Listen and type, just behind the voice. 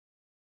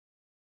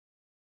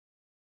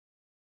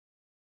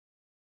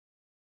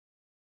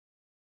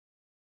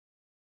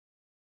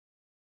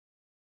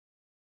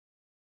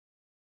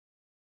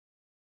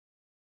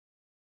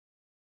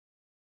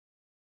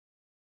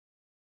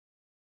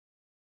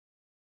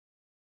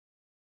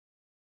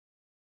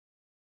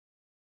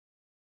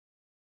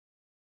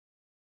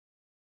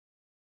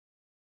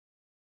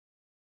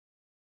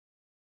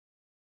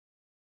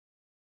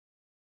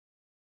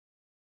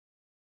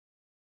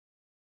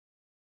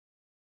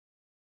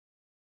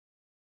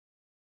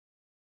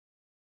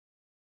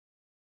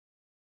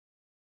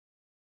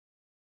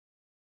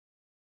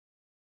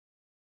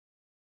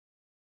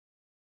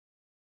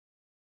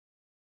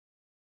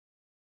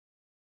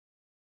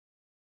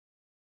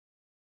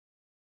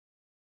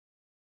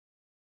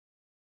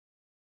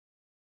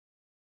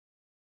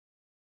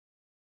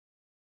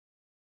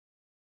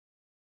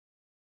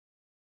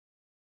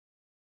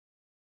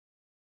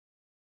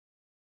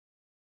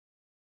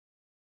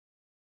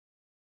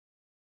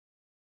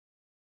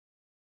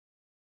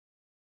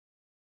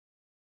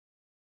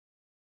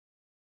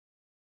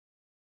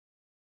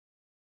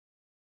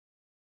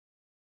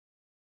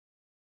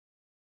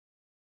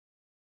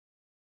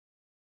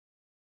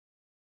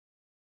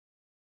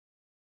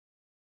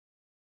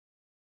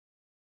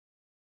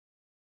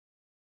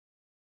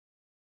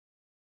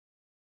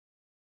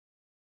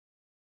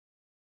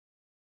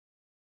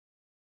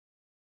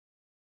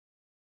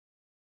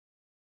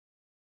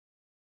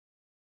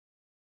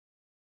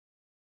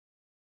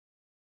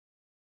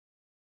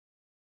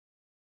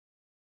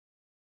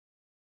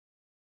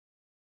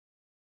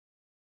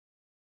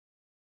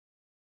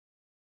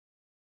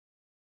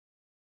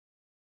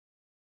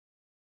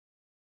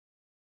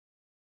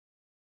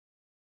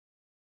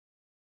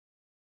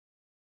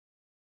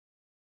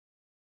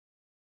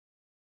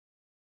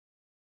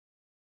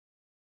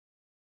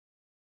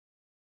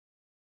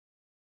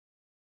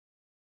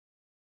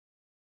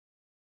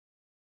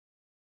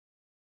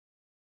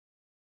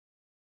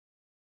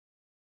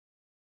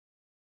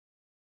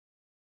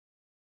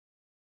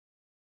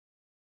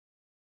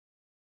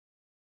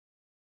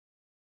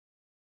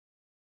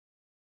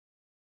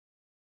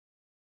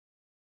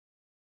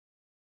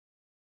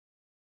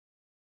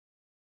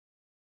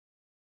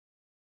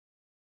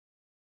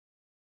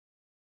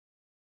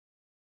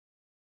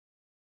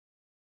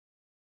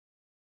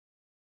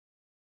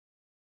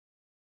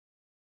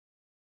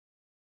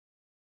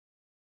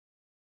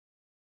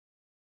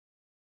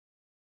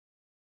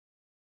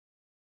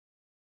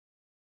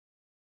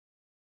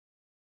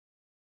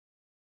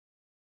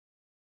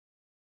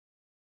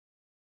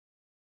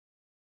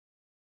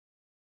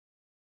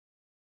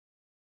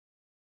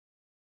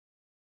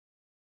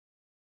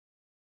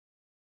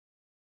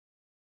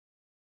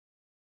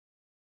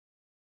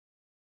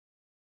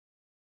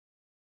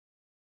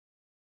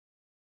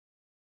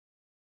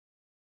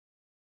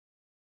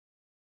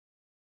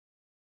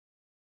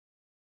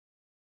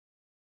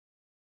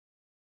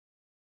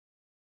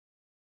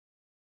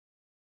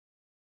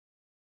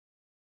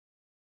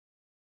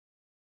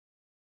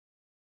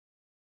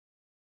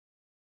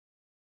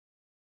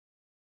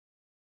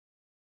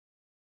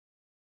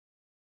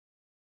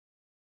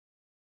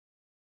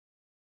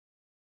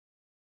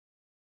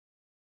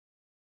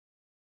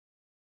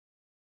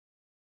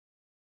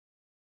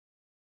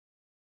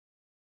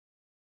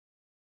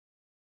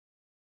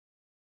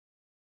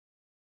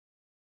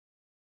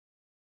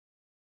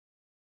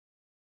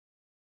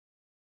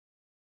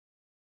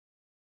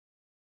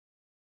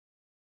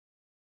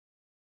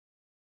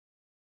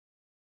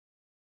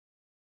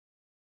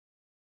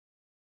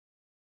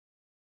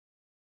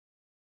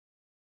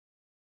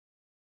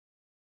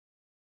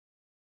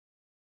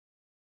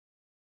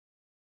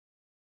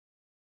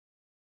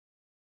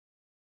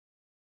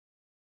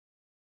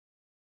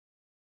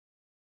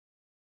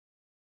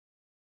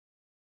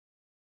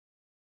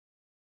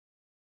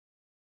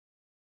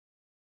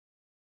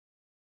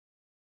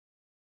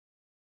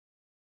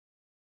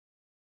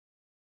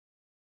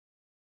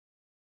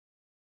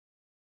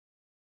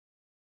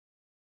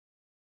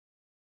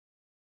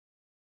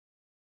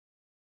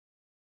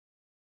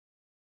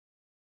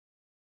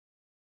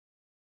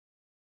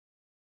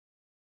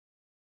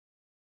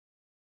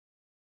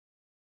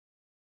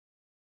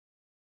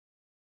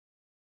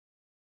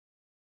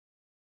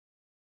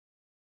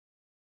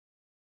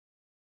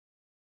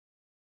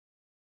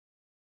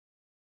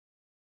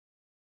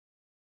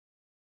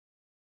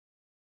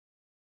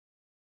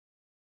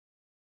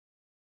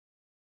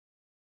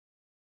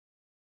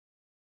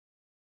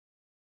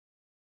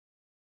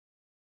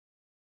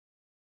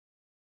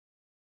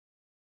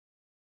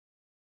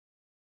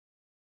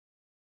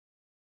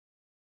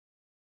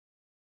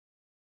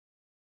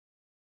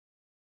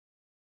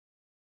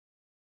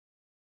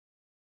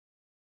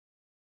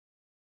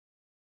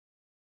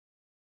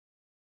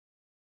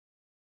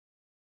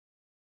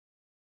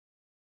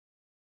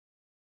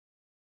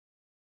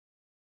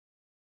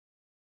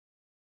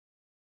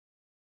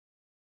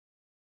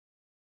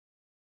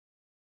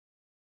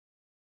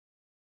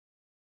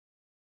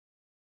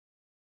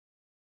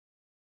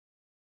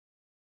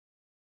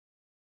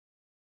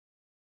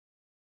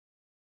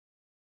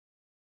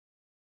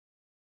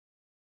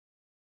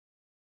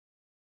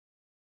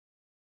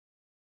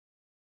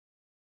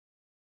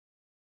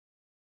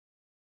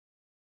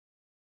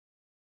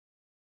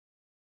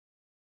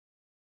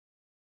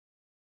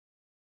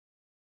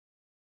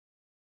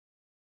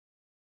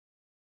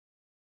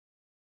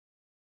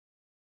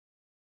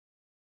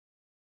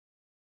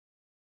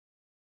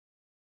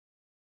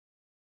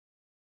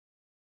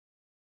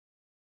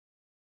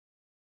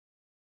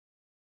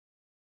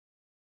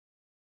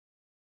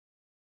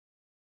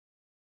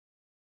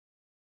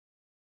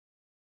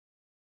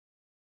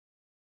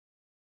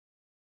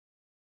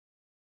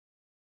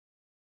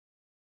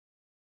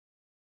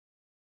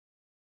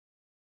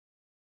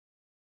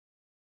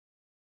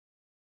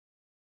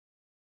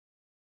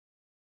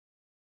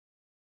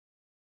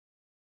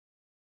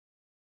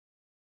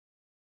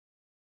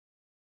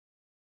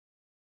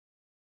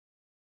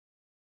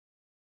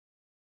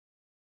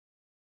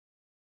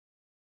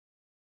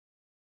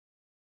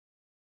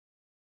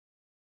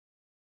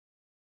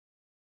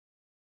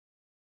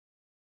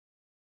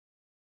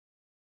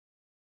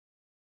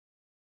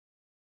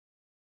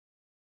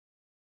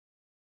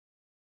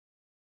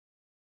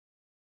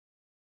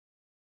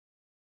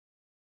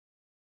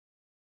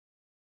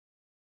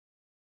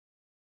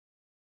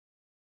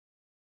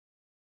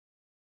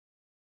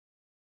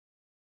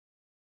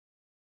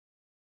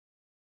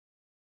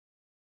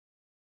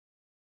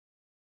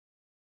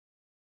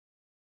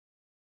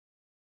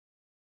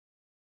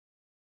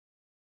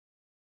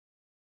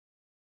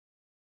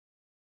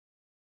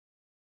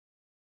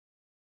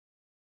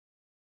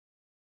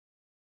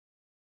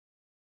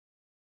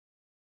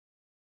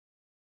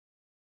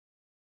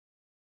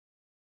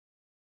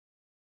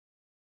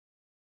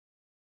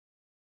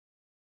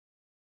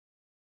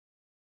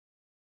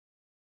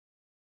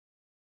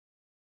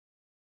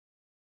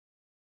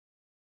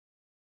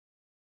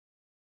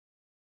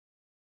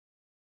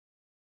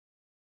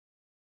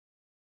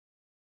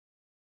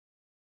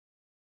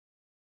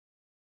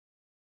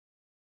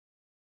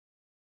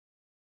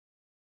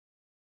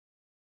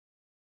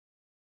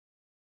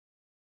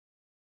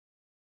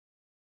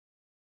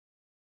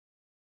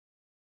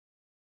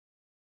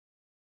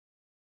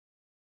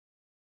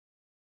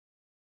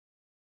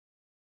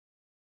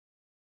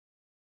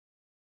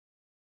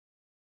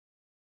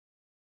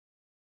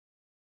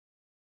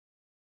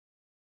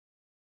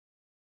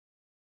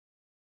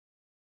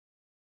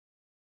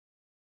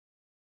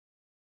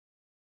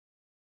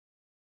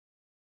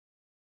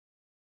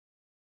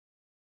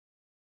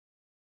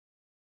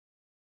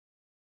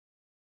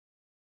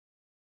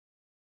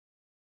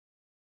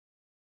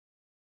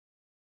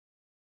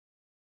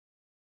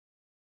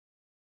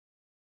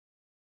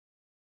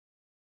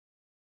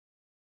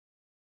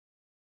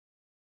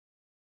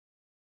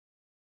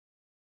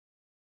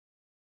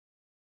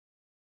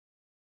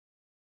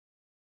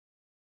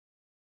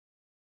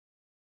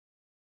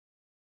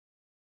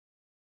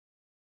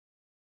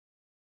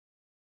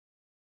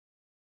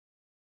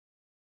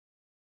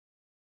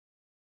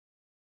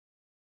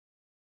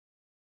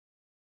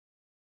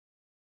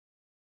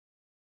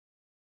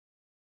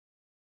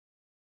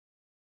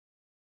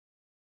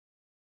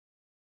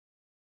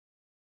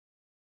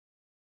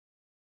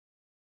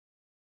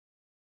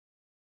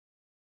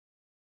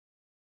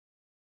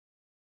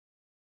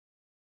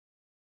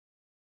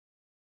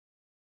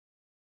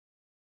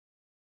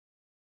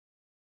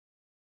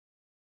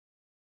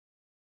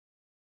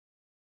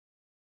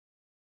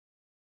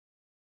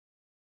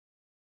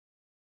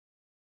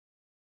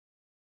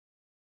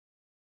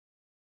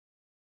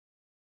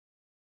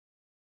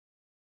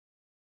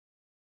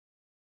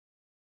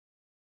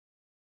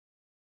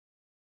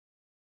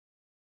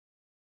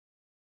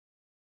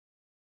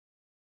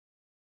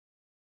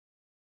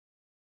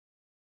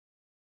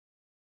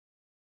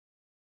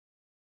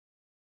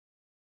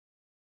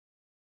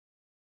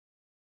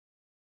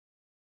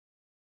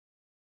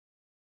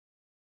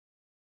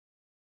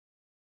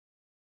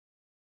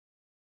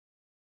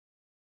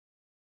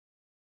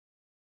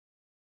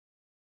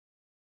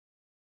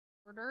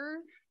Order.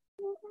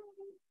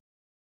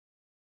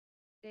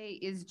 Today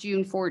is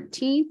June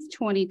 14th,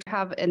 2020.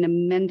 Have an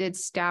amended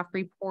staff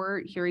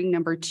report. Hearing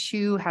number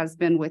 2 has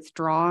been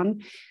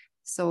withdrawn.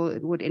 So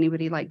would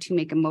anybody like to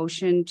make a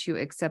motion to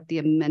accept the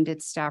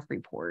amended staff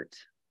report?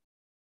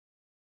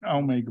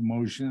 I'll make a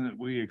motion that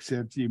we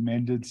accept the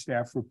amended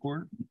staff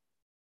report.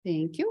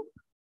 Thank you.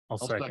 I'll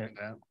second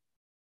that.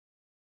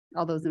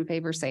 All those in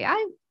favor say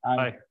aye.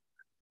 Aye.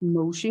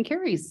 Motion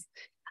carries.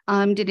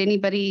 Did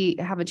anybody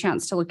have a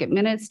chance to look at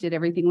minutes? Did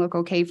everything look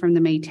okay from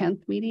the May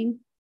 10th meeting?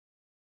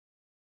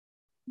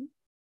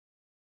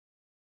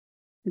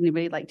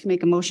 Anybody like to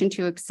make a motion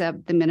to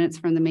accept the minutes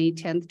from the May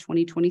 10th,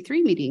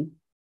 2023 meeting?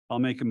 I'll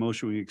make a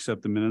motion. We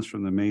accept the minutes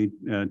from the May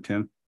 10th,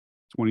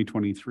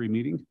 2023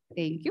 meeting.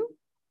 Thank you.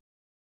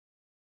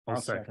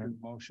 I'll second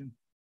the motion.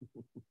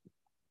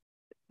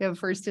 We have a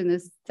first and a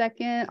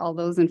second. All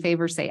those in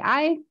favor say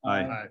aye.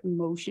 Aye.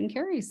 Motion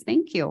carries.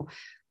 Thank you.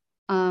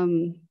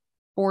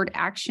 Board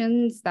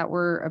actions that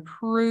were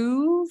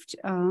approved.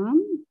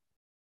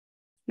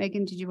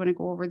 Megan, did you want to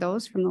go over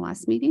those from the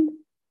last meeting?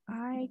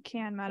 I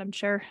can, Madam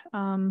Chair.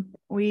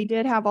 We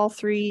did have all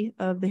 3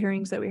 of the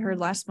hearings that we heard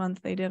last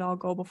month. They did all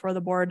go before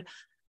the board.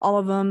 All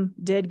of them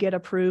did get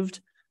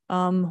approved.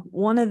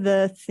 One of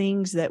the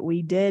things that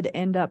we did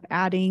end up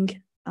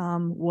adding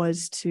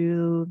was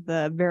to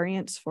the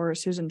variance for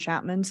Susan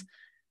Chapman's,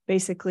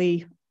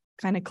 basically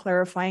kind of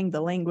clarifying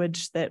the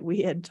language that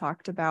we had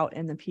talked about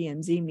in the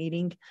P&Z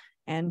meeting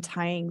and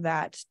tying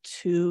that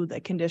to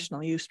the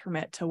conditional use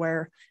permit, to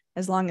where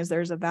as long as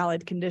there's a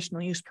valid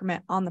conditional use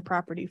permit on the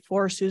property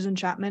for Susan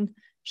Chapman,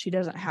 she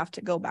doesn't have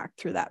to go back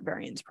through that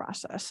variance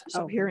process.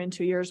 So here in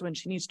 2 years, when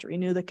she needs to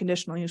renew the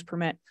conditional use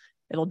permit,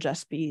 it'll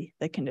just be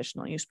the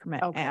conditional use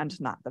permit and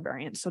not the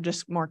variance. So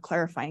just more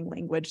clarifying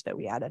language that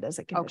we added as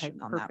a condition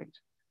on that.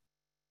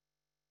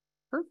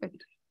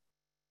 Perfect.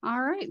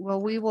 All right.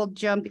 Well, we will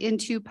jump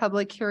into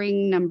public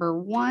hearing number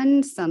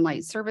 1,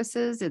 Sunlight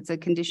Services. It's a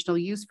conditional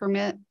use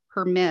permit.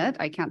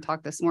 I can't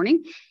talk this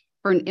morning,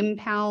 for an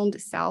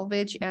impound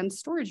salvage and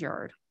storage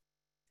yard.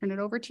 Turn it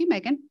over to you,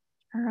 Megan.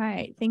 All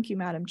right. Thank you,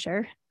 Madam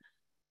Chair.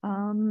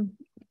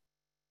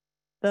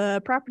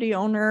 The property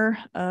owner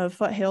of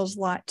Foothills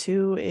Lot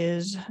 2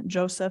 is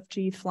Joseph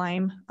G.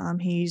 Fleim.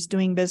 He's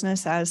doing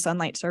business as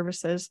Sunlight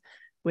Services,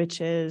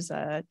 which is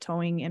a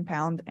towing,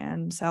 impound,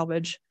 and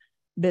salvage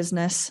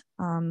business.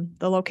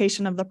 The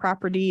location of the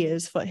property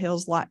is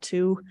Foothills Lot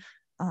 2,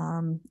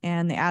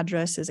 and the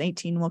address is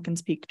 18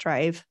 Wilkins Peak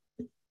Drive.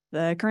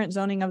 The current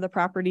zoning of the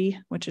property,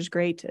 which is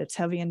great, it's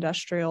heavy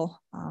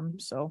industrial,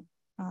 so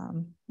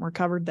we're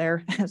covered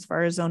there as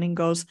far as zoning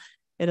goes.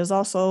 It is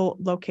also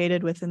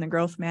located within the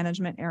growth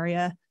management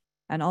area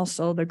and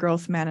also the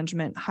growth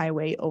management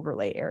highway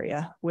overlay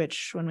area,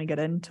 which when we get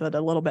into it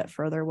a little bit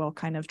further, will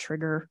kind of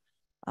trigger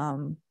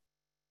the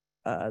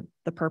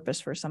purpose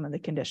for some of the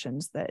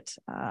conditions that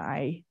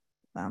I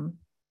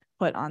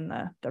put on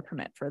the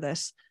permit for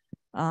this.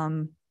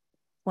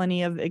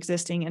 Plenty of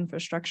existing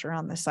infrastructure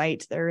on the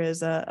site. There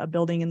is a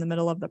building in the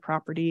middle of the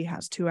property,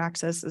 has 2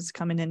 accesses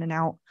coming in and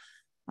out.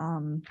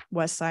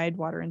 West Side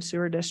Water and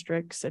Sewer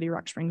District, City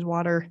Rock Springs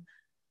Water,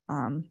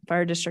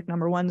 Fire District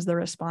number 1 is the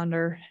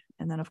responder,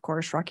 and then of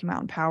course Rocky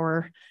Mountain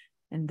Power,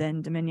 and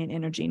then Dominion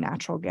Energy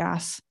Natural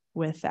Gas,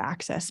 with the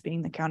access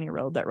being the county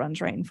road that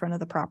runs right in front of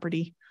the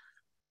property.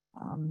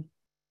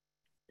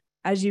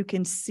 As you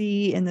can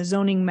see in the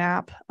zoning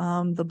map,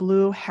 the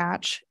blue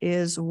hatch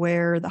is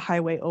where the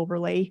highway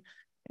overlay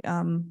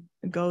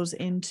goes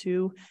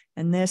into,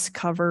 and this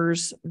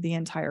covers the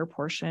entire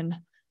portion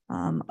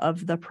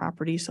of the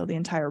property. So the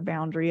entire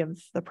boundary of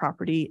the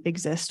property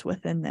exists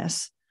within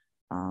this.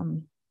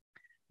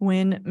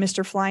 When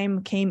Mr.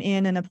 Fleim came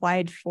in and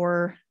applied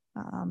for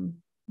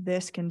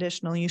this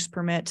conditional use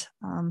permit,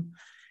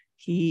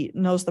 he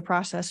knows the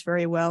process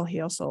very well.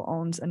 He also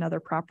owns another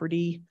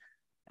property,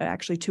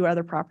 actually 2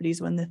 other properties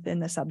within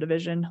the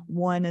subdivision.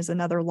 One is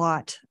another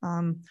lot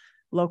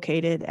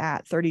located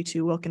at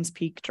 32 Wilkins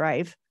Peak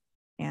Drive,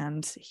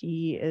 and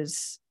he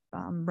is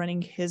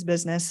running his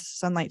business,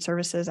 Sunlight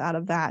Services, out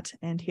of that.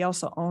 And he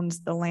also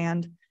owns the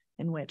land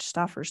in which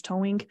Stauffer's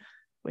Towing,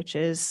 which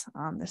is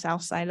on the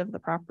south side of the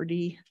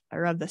property,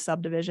 or of the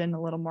subdivision,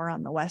 a little more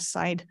on the west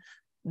side,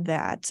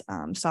 that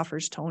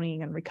Stauffer's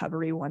Towing and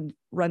Recovery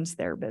runs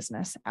their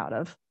business out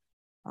of.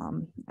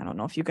 I don't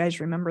know if you guys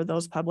remember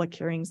those public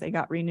hearings. They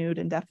got renewed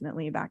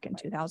indefinitely back in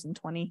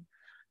 2020.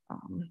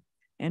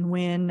 And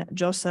when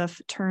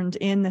Joseph turned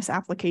in this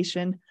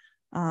application,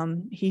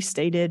 he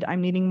stated,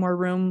 "I'm needing more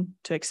room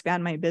to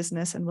expand my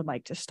business and would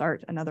like to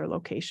start another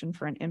location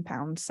for an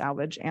impound,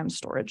 salvage, and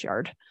storage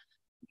yard."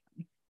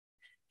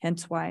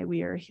 Hence why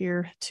we are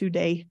here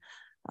today.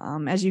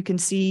 As you can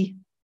see,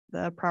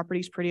 the property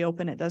is pretty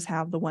open. It does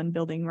have the 1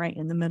 building right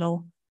in the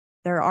middle.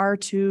 There are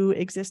 2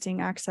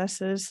 existing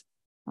accesses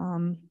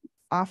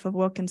off of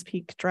Wilkins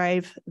Peak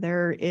Drive.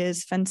 There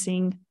is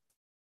fencing,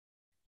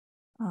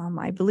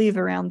 I believe,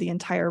 around the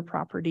entire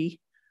property.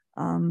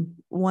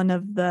 One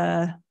of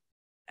the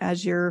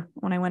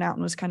when I went out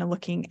and was kind of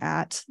looking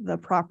at the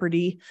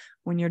property,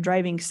 when you're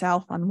driving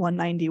south on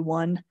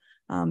 191,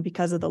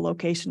 Because of the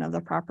location of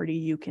the property,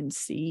 you can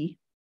see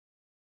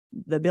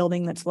the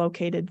building that's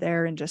located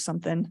there, and just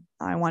something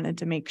I wanted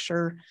to make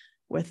sure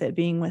with it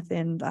being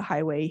within the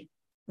highway,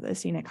 the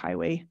scenic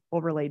highway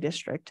overlay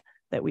district,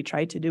 that we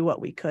tried to do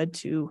what we could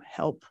to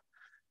help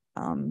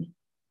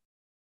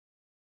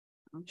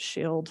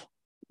shield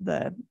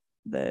the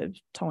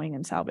towing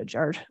and salvage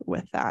yard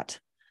with that.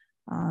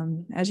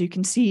 As you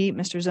can see,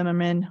 Mr.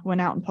 Zimmerman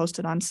went out and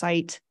posted on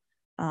site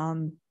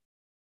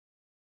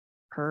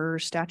per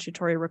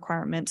statutory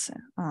requirements.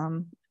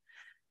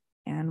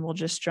 And we'll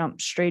just jump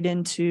straight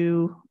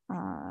into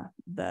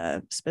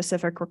the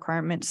specific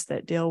requirements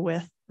that deal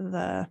with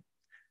the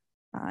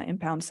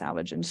impound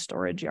salvage and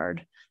storage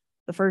yard.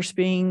 The first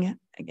being,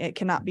 it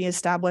cannot be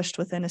established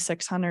within a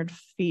 600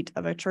 feet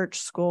of a church,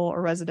 school,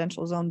 or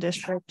residential zone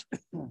district,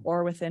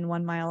 or within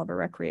 1 mile of a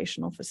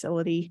recreational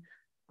facility.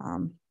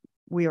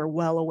 We are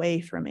well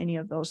away from any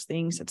of those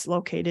things. It's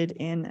located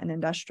in an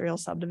industrial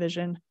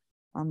subdivision.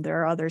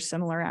 There are other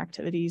similar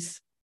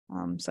activities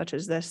such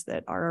as this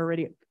that are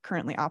already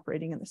currently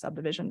operating in the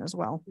subdivision as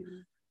well.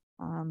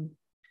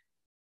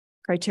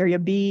 Criteria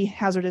B,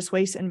 hazardous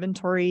waste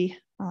inventory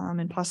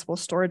and possible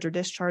storage or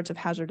discharge of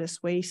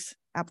hazardous waste.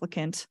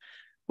 Applicant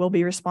will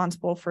be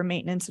responsible for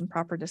maintenance and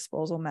proper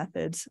disposal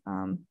methods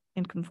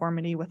in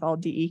conformity with all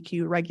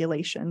DEQ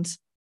regulations.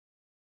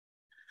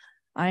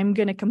 I'm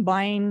going to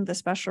combine the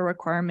special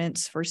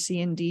requirements for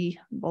C and D,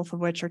 both of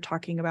which are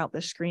talking about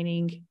the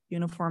screening,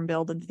 uniform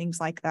build, and things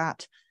like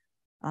that.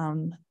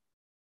 And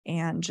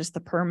just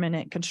the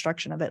permanent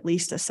construction of at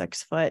least a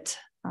 6-foot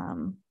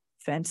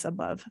fence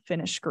above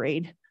finished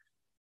grade.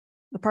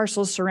 The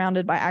parcel is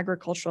surrounded by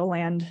agricultural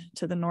land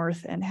to the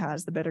north and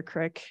has the Bitter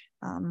Creek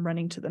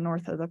running to the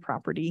north of the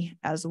property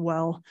as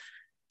well.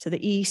 To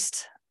the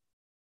east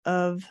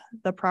of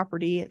the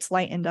property, it's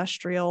light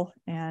industrial,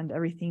 and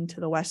everything to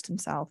the west and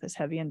south is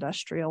heavy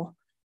industrial.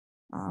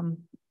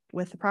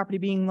 With the property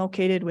being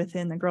located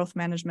within the growth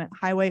management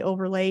highway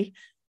overlay,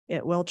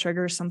 it will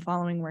trigger some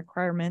following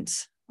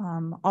requirements.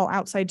 All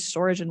outside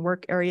storage and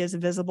work areas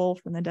visible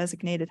from the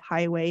designated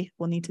highway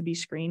will need to be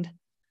screened.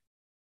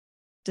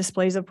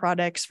 Displays of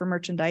products for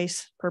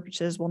merchandise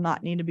purposes will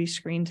not need to be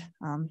screened.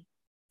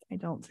 I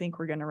don't think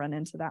we're going to run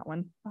into that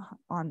one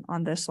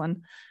on this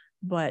one,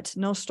 but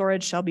no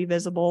storage shall be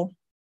visible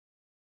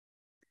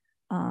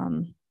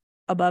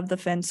above the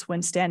fence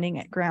when standing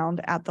at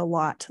ground at the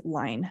lot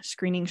line.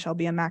 Screening shall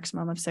be a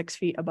maximum of 6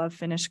 feet above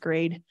finished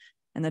grade,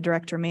 and the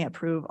director may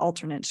approve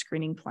alternate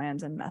screening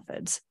plans and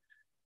methods.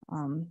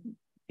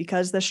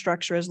 Because the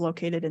structure is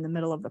located in the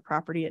middle of the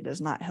property, it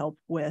does not help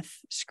with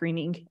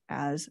screening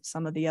as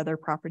some of the other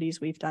properties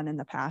we've done in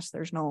the past.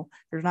 There's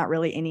not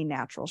really any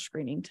natural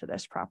screening to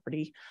this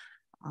property.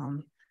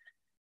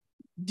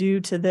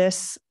 Due to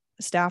this,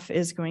 staff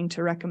is going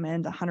to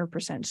recommend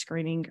 100%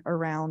 screening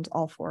around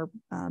all 4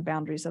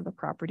 boundaries of the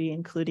property,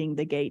 including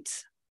the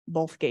gates,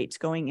 both gates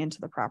going into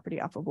the property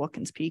off of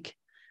Wilkins Peak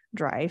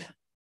Drive.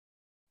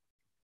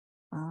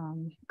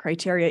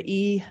 Criteria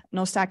E,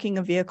 no stacking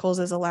of vehicles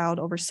is allowed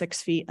over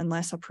 6 feet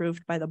unless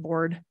approved by the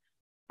board.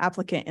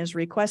 Applicant is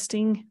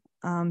requesting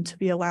to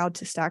be allowed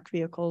to stack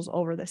vehicles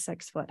over the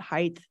 6-foot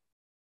height.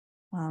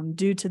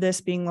 Due to this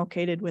being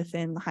located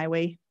within the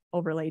highway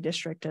overlay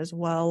district as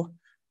well,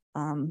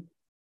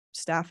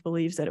 staff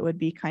believes that it would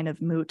be kind of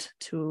moot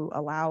to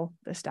allow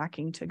the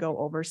stacking to go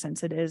over,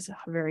 since it is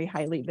very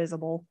highly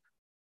visible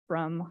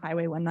from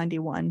Highway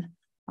 191.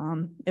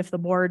 If the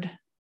board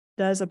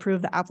does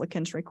approve the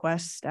applicant's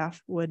request,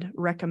 staff would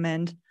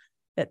recommend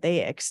that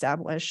they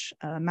establish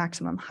a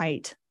maximum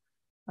height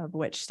of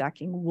which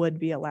stacking would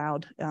be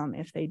allowed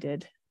if they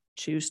did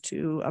choose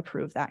to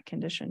approve that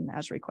condition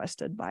as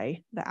requested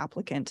by the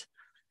applicant.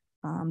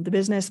 The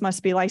business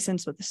must be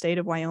licensed with the state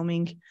of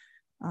Wyoming.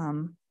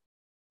 Mr.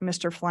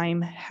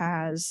 Fleim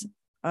has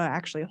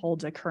actually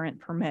holds a current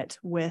permit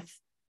with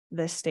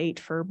the state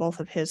for both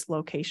of his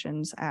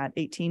locations at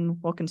 18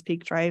 Wilkins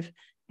Peak Drive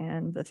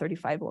and the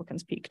 35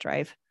 Wilkins Peak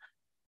Drive.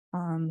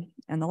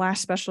 And the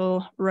last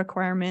special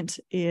requirement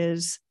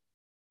is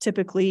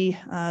typically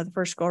the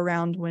first go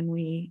around when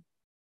we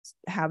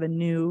have a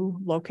new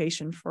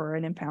location for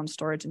an impound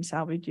storage and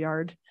salvage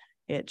yard.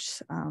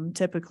 It's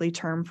typically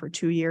termed for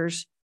 2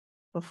 years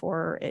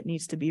before it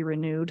needs to be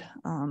renewed.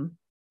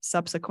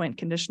 Subsequent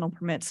conditional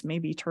permits may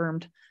be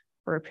termed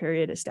for a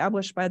period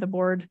established by the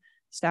board.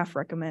 Staff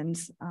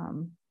recommends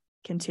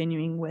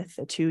continuing with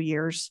the 2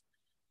 years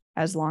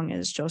as long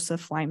as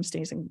Joseph Fleim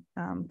stays in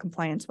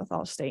compliance with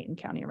all state and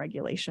county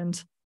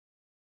regulations.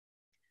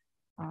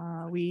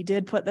 We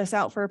did put this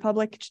out for a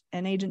public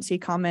and agency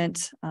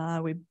comment.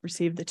 We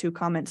received the 2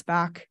 comments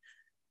back.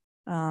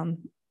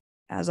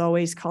 As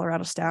always,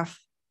 Colorado staff,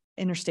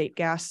 Interstate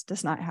Gas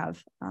does not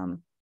have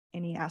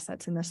any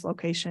assets in this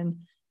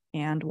location,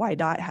 and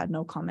YDOT had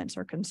no comments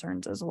or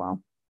concerns as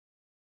well.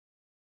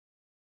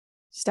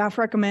 Staff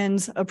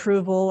recommends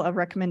approval of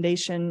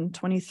recommendation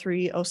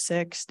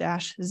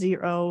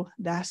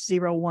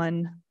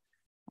 2306-0-01,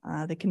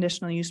 the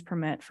conditional use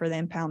permit for the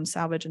impound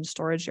salvage and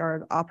storage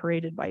yard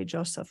operated by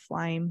Joseph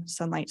Fleim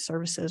Sunlight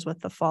Services with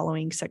the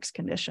following 6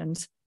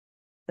 conditions.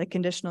 The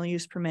conditional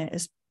use permit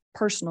is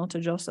personal to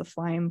Joseph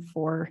Lime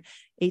for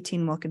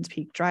 18 Wilkins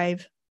Peak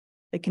Drive.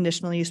 The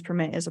conditional use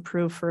permit is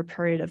approved for a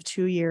period of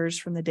 2 years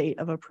from the date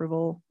of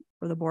approval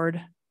for the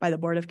board by the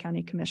Board of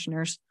County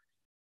Commissioners.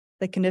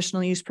 The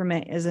conditional use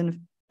permit is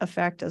in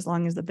effect as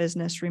long as the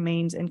business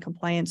remains in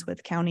compliance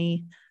with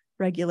county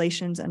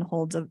regulations and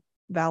holds a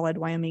valid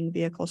Wyoming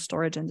vehicle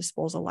storage and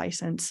disposal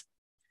license.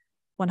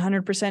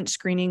 100%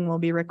 screening will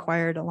be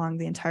required along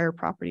the entire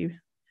property,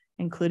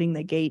 including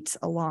the gates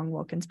along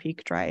Wilkins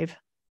Peak Drive.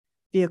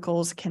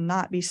 Vehicles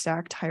cannot be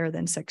stacked higher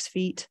than 6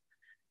 feet,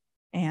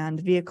 and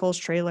vehicles,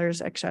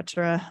 trailers,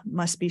 etc.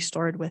 must be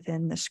stored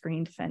within the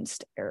screened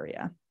fenced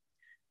area.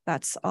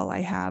 That's all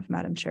I have,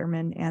 Madam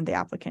Chairman, and the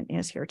applicant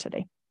is here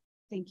today.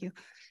 Thank you.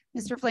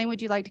 Mr. Flame,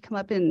 would you like to come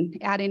up and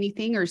add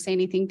anything or say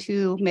anything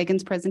to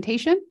Megan's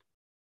presentation?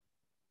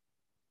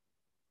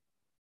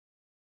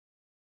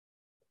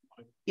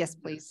 Yes,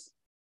 please.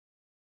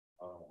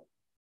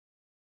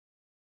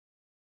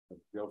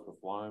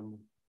 Joseph Lime.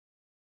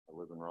 I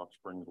live in Rock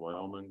Springs,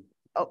 Wyoming.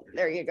 Oh,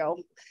 there you go.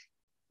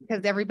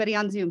 Because everybody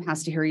on Zoom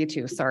has to hear you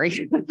too.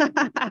 Sorry.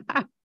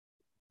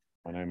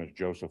 My name is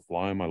Joseph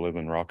Lime. I live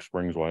in Rock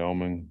Springs,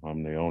 Wyoming.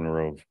 I'm the owner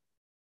of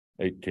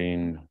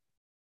 18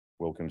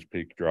 Wilkins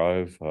Peak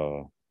Drive.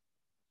 The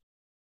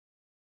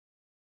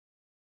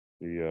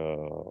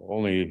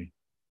only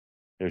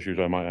issues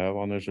I might have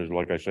on this is,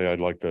 like I say,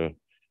 I'd like to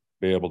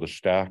be able to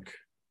stack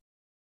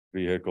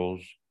vehicles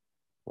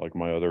like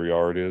my other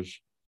yard is,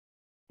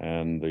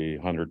 and the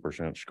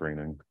 100%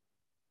 screening.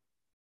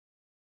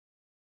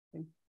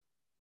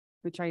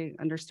 Which I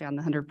understand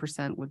the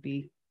 100% would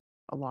be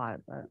a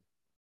lot, but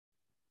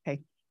okay,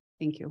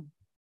 thank you.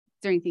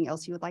 Is there anything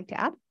else you would like to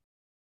add?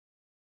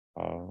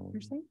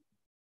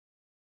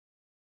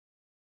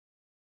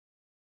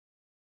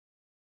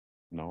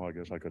 No, I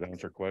guess I could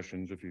answer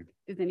questions if you.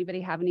 Does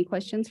anybody have any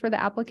questions for the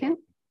applicant?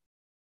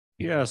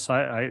 Yes,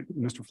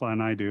 Mr. Fly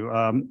and I do.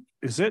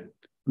 Is it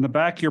in the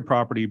back of your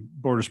property,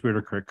 borders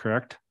Bitter Creek,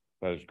 correct?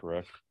 That is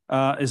correct.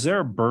 Is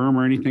there a berm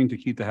or anything to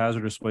keep the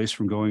hazardous waste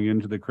from going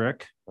into the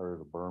creek? There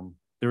is a berm.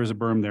 There is a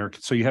berm there.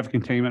 So you have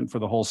containment for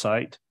the whole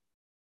site,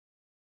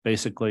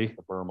 basically.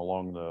 A berm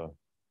along the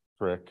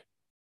creek.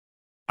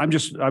 I'm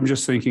just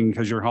thinking,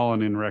 because you're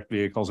hauling in wrecked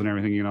vehicles and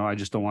everything, you know, I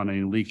just don't want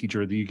any leakage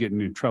or that you get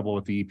into trouble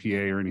with the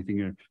EPA or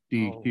anything or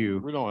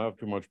DEQ. We don't have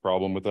too much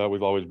problem with that.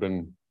 We've always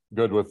been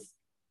good with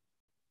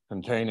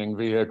containing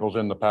vehicles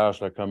in the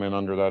past that come in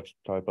under that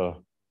type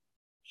of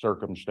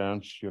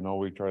circumstance. You know,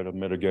 we try to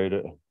mitigate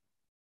it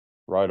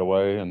right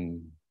away,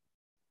 and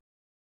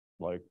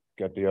like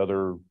at the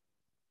other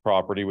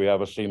property, we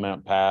have a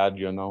cement pad,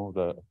 you know,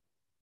 that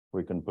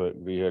we can put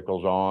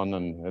vehicles on,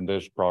 and in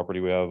this property,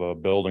 we have a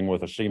building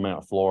with a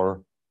cement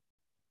floor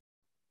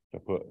to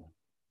put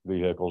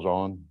vehicles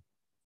on.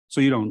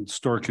 So you don't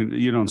store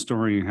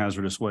any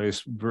hazardous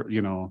waste,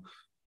 you know,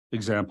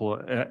 example,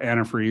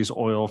 antifreeze,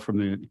 oil from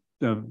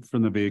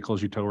the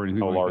vehicles you tow or anything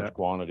No like large that?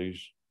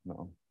 quantities,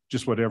 no,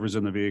 Just whatever's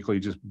in the vehicle, you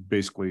just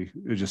basically,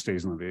 it just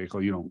stays in the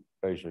vehicle. You don't,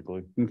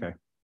 basically. okay.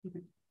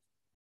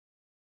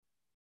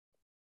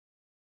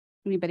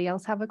 Anybody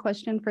else have a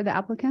question for the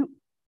applicant?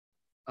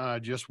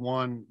 Just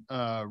one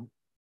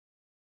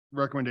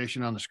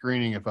recommendation on the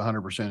screening. If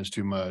 100% is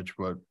too much,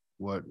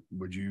 what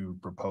would you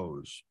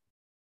propose?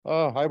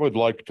 I would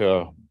like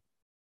to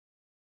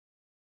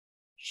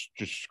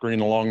just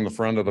screen along the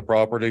front of the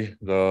property.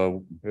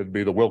 It'd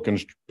be the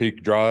Wilkins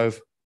Peak Drive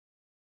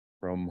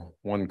from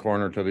one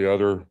corner to the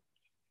other,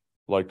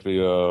 like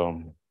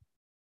the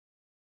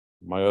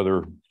my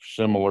other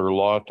similar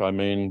lot. I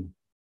mean,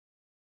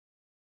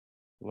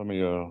 let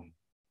me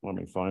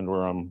find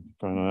where I'm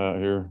kind of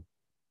at here.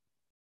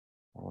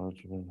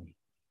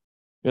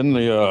 In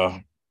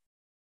the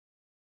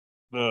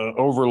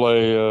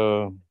overlay,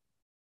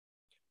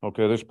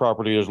 okay, this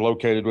property is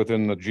located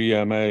within the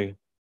GMA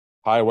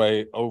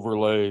highway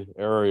overlay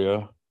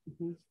area.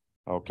 Mhm.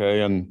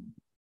 Okay, and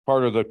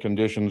part of the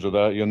conditions of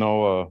that, you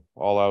know,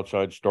 all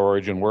outside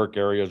storage and work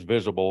areas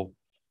visible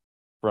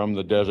from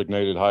the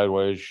designated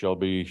highways shall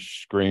be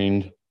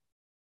screened.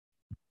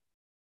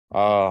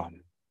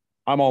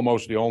 I'm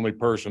almost the only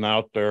person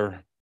out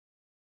there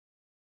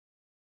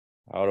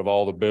out of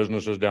all the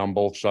businesses down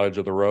both sides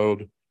of the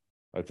road.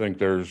 I think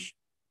there's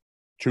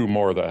 2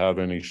 more that have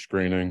any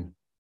screening.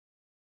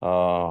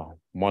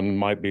 One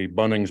might be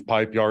Bunnings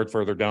Pipe Yard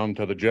further down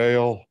to the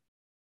jail,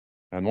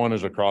 and one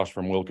is across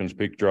from Wilkins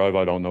Peak Drive.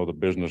 I don't know the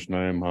business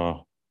name,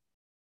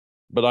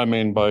 but I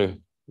mean, by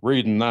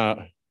reading that,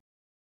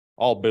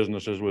 all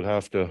businesses would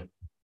have to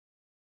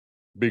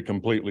be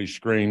completely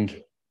screened,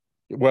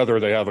 whether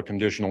they have a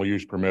conditional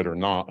use permit or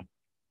not.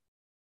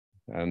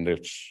 And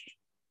it's,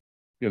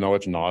 you know,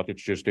 it's not,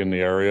 it's just in the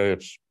area.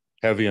 It's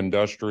heavy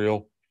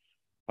industrial.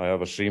 I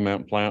have a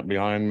cement plant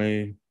behind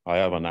me. I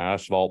have an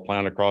asphalt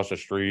plant across the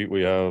street.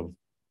 We have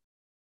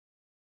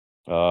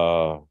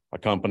a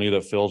company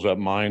that fills up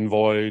mine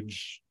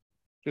voids.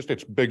 Just,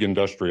 it's big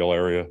industrial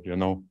area, you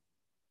know,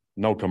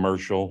 no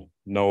commercial,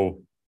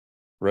 no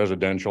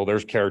residential.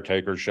 There's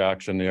caretaker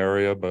shacks in the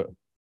area, but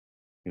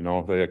you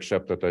know, they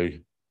accept that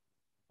they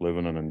live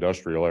in an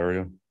industrial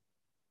area.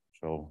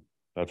 So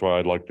that's why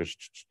I'd like to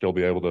still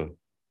be able to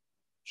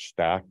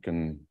stack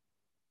and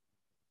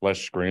less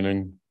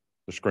screening.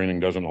 The screening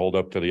doesn't hold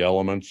up to the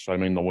elements. I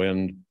mean, the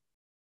wind,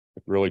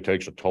 it really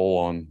takes a toll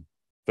on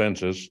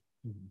fences,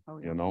 Oh,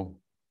 you know,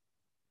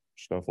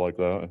 stuff like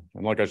that.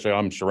 And like I say,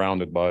 I'm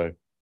surrounded by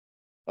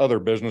other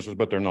businesses,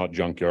 but they're not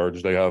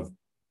junkyards. They have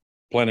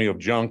plenty of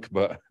junk,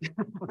 but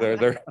they're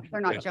They're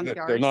not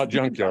they're not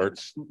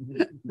junkyards.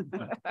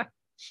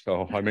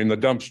 So, I mean, the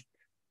dumps,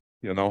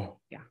 you know.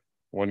 Yeah.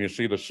 When you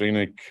see the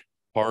scenic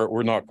part,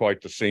 we're not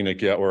quite the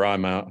scenic yet where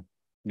I'm at.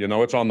 You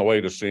know, it's on the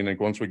way to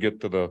scenic. Once we get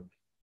to the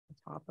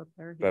Top up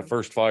there. that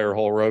first fire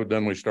hole road,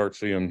 then we start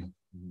seeing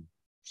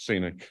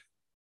scenic.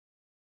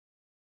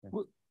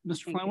 Mr.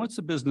 Thank Flan, you. what's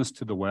the business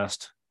to the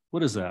west?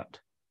 What is that?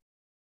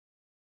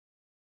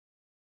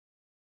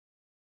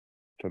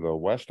 To the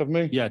west of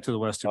me? Yeah, to the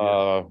west of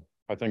you.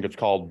 I think it's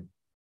called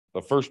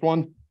the first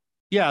one.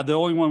 Yeah, the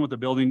only one with the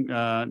building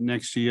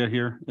next to you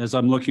here, as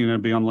I'm looking at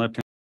it, be on the left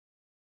hand.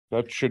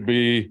 That should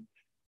be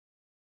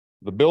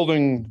the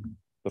building,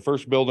 the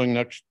first building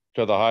next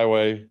to the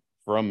highway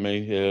from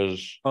me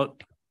is, Oh,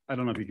 I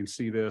don't know if you can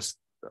see this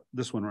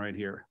one right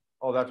here.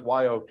 oh, that's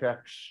Wyotex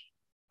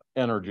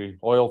Energy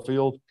Oil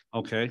Field.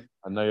 Okay,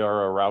 And they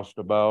are a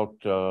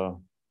roustabout,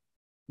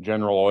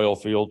 general oil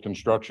field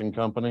construction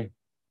company.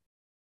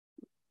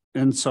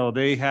 and so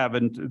they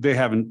haven't,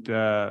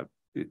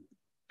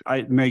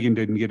 Megan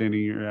didn't get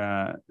any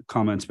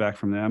comments back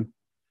from them.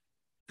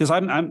 Because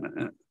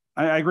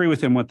I agree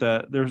with him with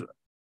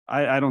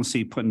I don't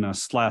see putting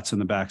slats in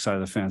the backside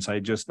of the fence. I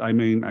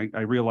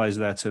realize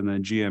that's in the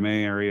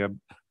GMA area,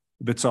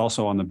 but it's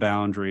also on the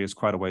boundary. It's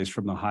quite a ways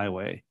from the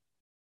highway.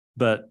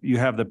 But you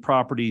have the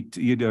property,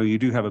 you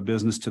do have a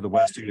business to the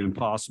west of you and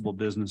possible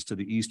business to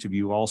the east of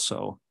you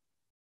also.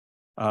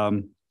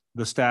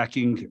 The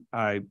stacking,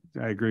 I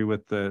agree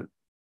with the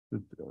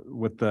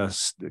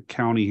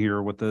county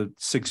here with the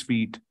 6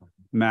 feet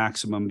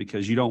maximum,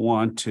 because you don't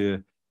want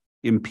to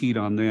impede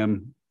on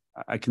them.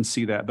 I can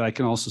see that, but I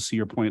can also see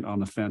your point on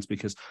the fence,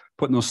 because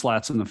putting those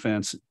slats in the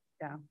fence.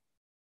 Yeah.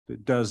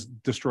 It does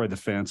destroy the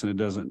fence, and it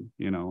doesn't,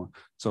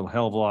 it's a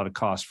hell of a lot of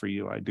cost for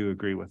you. I do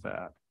agree with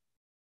that.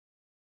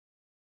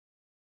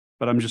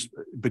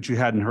 But you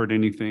hadn't heard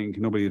anything,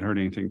 nobody had heard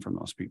anything from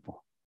those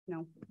people.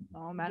 No.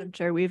 Oh, Madam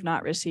Chair, we've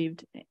not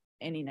received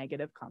any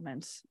negative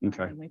comments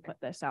Okay. when we put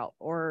this out,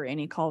 or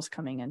any calls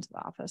coming into the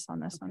office on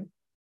this one.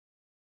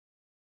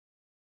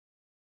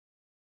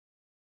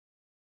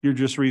 You're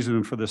just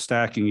reasoning for the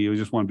stacking. You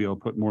just want to be able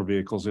to put more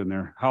vehicles in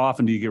there. How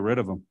often do you get rid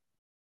of them?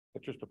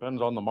 It just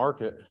depends on the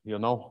market, you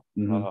know.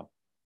 Mhm.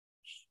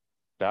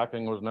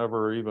 Stacking was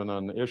never even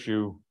an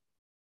issue.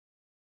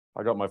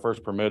 I got my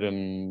first permit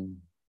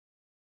in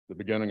the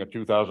beginning of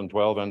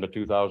 2012, end of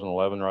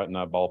 2011, right in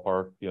that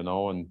ballpark,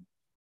 and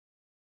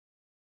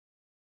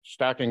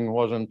stacking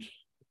wasn't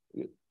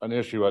an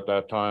issue at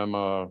that time.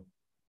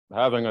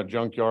 Having a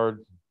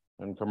junkyard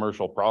and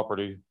commercial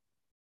property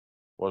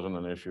wasn't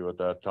an issue at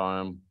that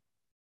time.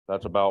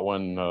 That's about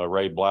when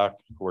Ray Black,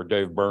 where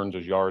Dave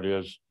Burns' yard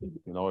is,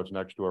 it's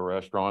next to a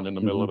restaurant in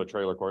the middle of a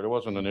trailer court. It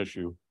wasn't an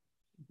issue.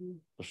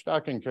 The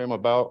stacking came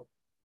about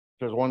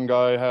because one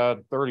guy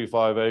had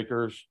 35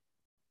 acres.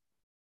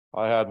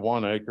 I had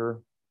 1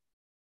 acre.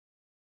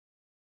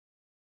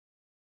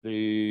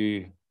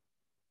 The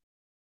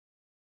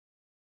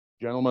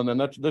gentleman,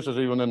 and this is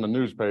even in the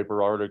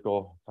newspaper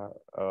article,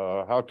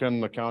 how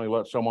can the county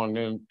let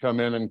someone come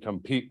in and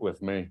compete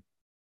with me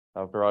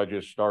after I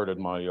just started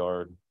my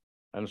yard?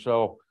 And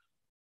so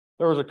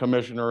there was a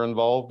commissioner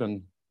involved,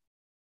 and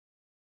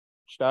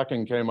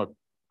stacking came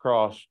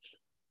across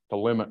to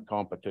limit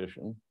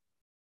competition.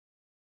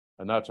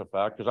 And that's a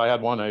fact, because I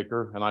had 1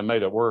 acre and I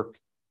made it work,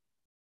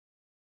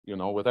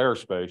 with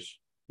airspace.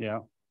 Yeah.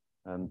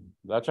 And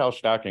that's how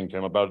stacking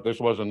came about. This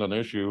wasn't an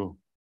issue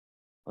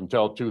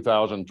until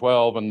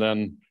 2012, and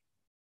then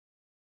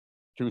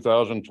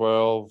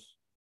 2012,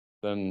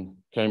 then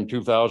came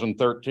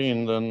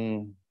 2013,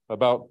 then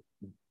about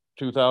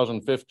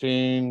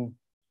 2015,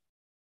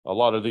 a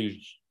lot of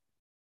these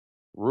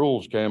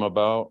rules came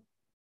about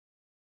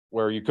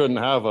where you couldn't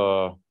have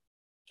a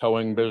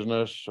towing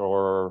business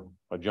or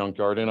a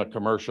junkyard in a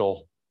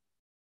commercial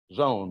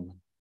zone,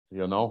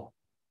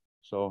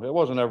 So it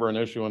wasn't ever an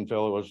issue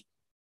until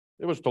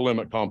it was to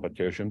limit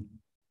competition.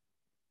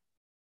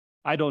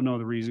 I don't know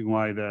the reason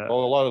why Well,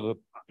 a lot of the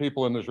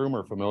people in this room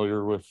are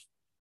familiar with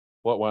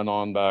what went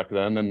on back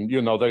then, and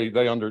they know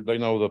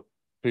the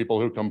people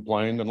who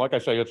complained. And like I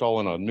say, it's all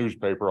in a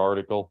newspaper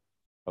article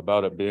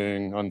about it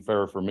being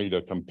unfair for me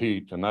to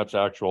compete, and that's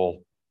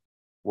actual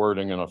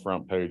wording in a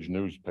front page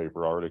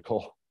newspaper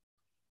article.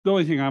 The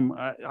only thing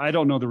I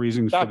don't know the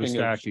reasons for the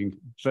stacking.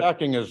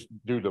 Stacking is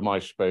due to my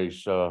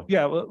space.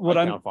 Yeah, I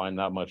can't find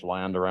that much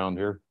land around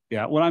here.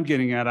 Yeah, what I'm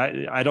getting at,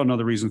 I don't know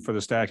the reason for the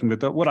stacking,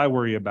 but what I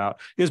worry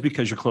about is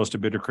because you're close to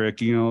Bitter Creek,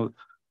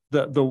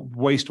 the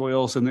waste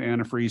oils and the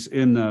antifreeze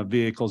in the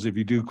vehicles, if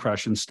you do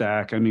crush and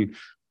stack, and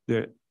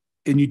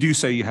you do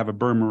say you have a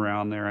berm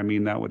around there,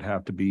 that would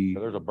have to be.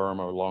 There's a berm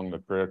along the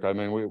creek.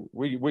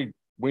 We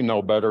we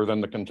know better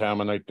than to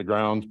contaminate the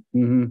ground.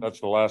 Mhm.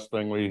 That's the last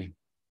thing we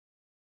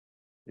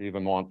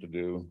even want to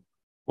do.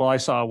 Well, I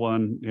saw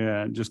one,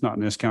 yeah, just not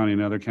in this county,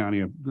 another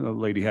county, a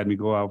lady had me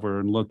go over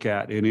and look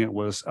at, and it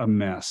was a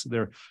mess.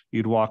 There,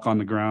 you'd walk on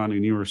the ground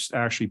and you were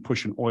actually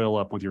pushing oil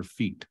up with your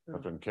feet.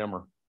 That's in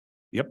Kimmer,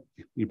 Yep,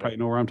 you probably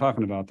know where I'm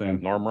talking about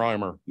then. Norm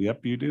Reimer.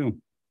 Yep, you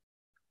do.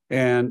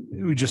 And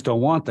we just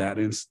don't want that.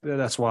 And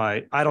that's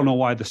why, I don't know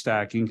why the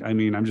stacking, I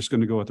mean, I'm just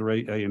going to go with the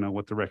rate, you know,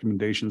 what the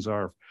recommendations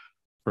are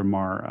from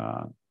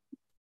our,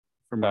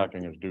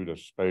 Stacking is due to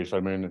space. I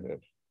mean,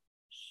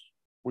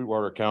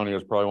 Sweetwater County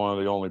is probably one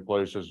of the only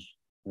places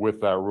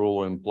with that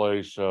rule in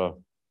place.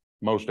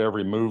 Most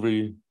every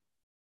movie,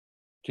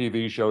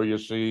 TV show you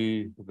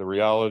see, the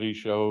reality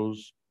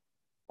shows,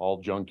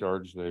 all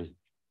junkyards,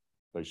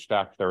 they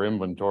stack their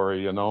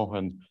inventory, you know,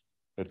 and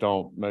it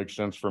don't make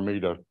sense for me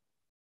to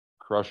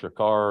crush a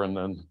car and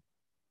then.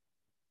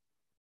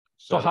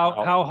 so set it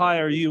out. how high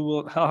are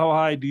you, how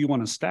high do you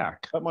want to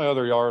stack? At my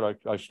other yard,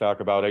 I stack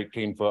about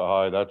 18 foot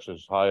high. That's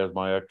as high as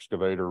my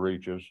excavator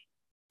reaches.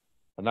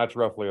 And that's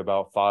roughly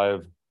about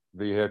 5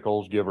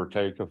 vehicles, give or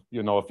take,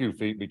 you know, a few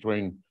feet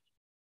between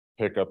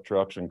pickup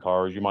trucks and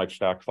cars. You might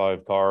stack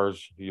 5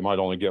 cars. You might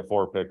only get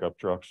 4 pickup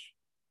trucks.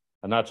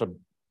 And that's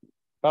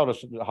about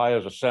as high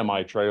as a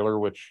semi trailer,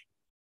 which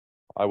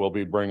I will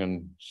be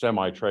bringing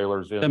semi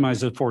trailers in.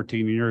 Semi's at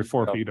 14 and you're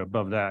 4 Yeah. feet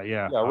above that.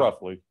 Yeah. Yeah,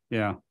 roughly.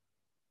 Yeah.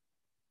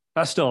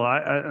 That's still,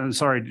 I'm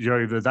sorry,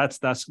 Joey, that's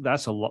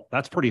a lot,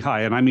 that's pretty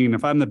high. And I mean,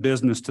 if I'm the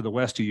business to the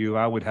west of you,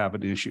 I would have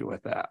an issue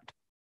with that.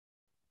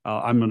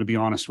 I'm going to be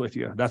honest with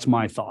you. That's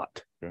my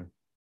thought. Okay.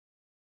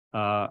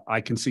 I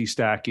can see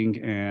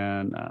stacking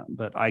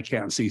but I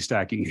can't see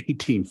stacking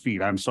 18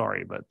 feet. I'm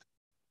sorry, but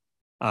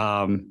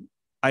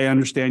I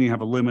understand you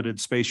have a limited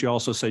space. You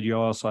also said you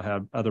also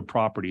have other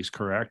properties,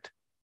 correct?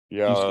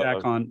 Yeah. You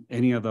stack on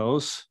any of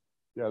those?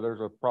 Yeah, there's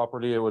a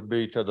property. It would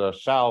be to the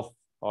south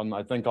on,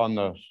 I think on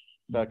the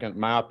second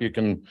map, you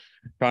can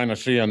kind of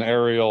see an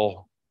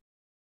aerial.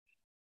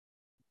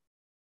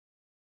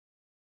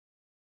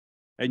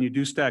 And you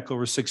do stack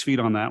over 6 feet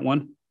on that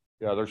one?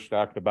 Yeah, they're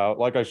stacked about,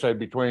 like I said,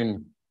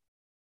 between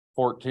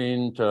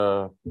 14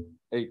 to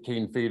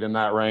 18 feet in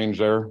that range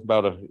there,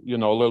 about a, you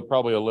know,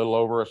 probably a little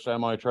over a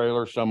semi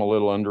trailer, some a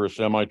little under a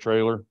semi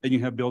trailer. And you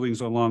have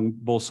buildings along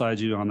both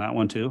sides of you on that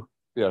one too?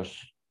 Yes,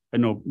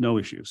 And no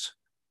issues.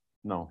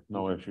 no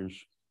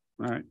issues.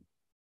 All right.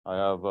 I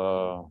have,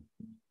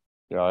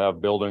 I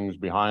have buildings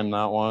behind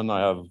that one.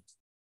 I have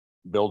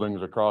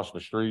buildings across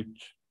the street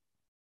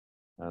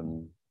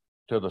and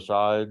to the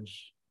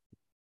sides.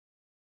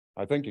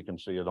 I think you can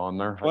see it on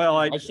there. Well,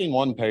 I seen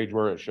one page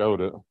where it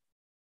showed it.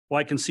 Well,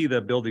 I can see the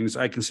buildings.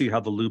 I can see how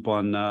the loop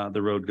on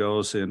the road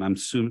goes, and I'm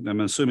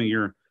assuming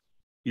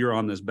you're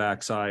on this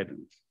back side. I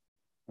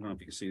don't know if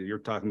you can see. You're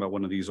talking about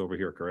one of these over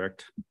here,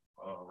 correct?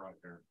 Right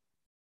there.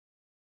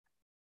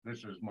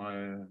 This is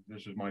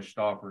my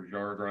stopper's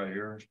yard right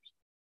here.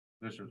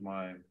 This is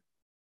my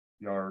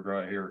yard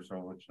right here.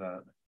 So it's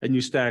that. And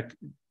you stack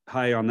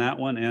high on that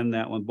one and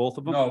that one, both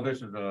of them? No,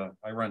 this is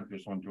I rent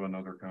this one to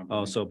another company.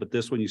 Oh, so but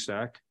this one you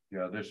stack?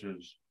 Yeah, this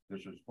is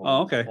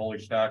Oh, okay. fully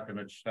stacked, and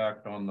it's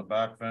stacked on the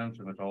back fence,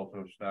 and it's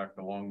also stacked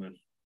along this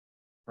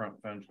front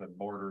fence that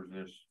borders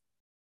this.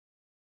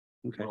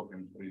 Okay.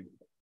 broken piece.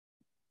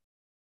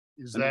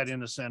 Is that in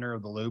the center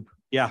of the loop?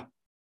 Yeah.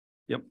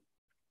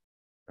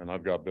 And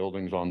I've got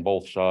buildings on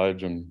both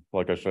sides, and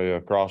like I say,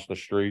 across the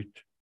street,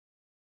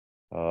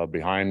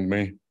 behind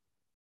me.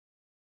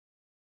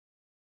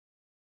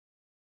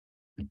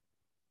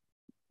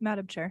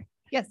 Madam Chair,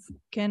 Yes.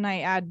 can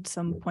I add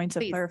some points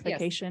of Please, yes.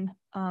 clarification?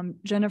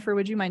 Jennifer,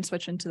 would you mind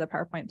switching to the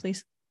PowerPoint,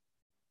 please?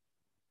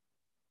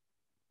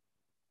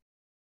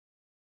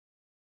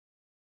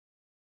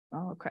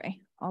 Okay,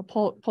 I'll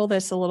pull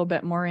this a little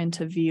bit more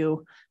into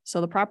view.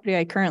 So the property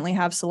I currently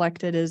have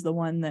selected is the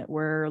one that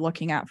we're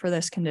looking at for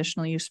this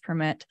conditional use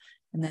permit.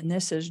 And then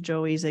this is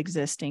Joey's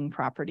existing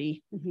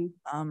property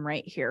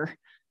right here.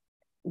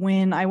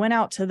 When I went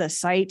out to the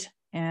site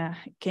and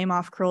came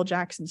off Curl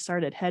Jacks and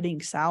started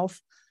heading south,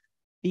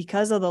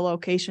 because of the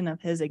location of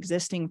his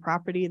existing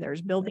property,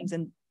 there's buildings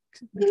and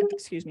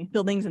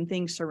buildings and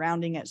things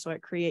surrounding it. So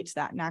it creates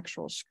that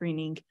natural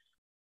screening.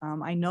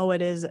 I know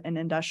it is an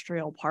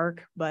industrial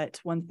park, but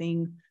one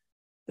thing,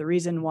 the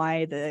reason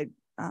why the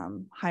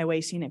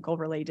Highway Scenic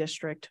Overlay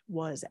District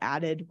was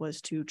added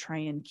was to try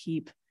and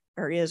keep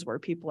areas where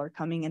people are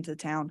coming into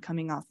town,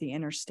 coming off the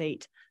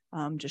interstate,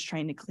 just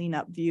trying to clean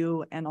up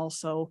view. And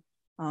also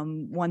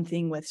one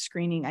thing with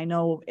screening, I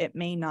know it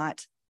may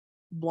not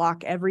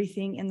block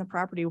everything in the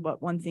property,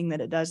 but one thing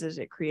that it does is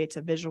it creates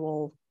a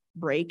visual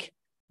break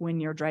when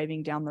you're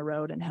driving down the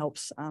road and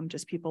helps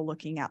just people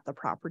looking at the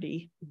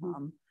property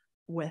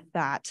with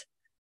that.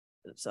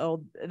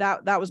 So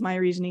that was my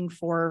reasoning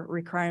for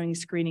requiring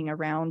screening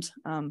around.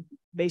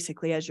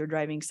 Basically, as you're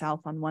driving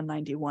south on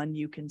 191,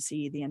 you can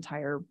see the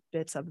entire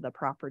bits of the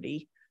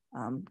property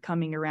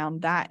coming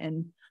around that.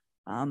 And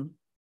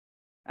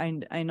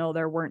I know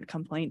there weren't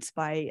complaints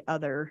by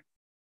other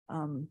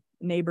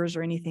neighbors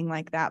or anything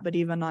like that, but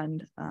even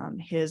on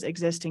his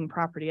existing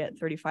property at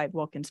 35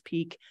 Wilkins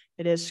Peak,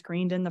 it is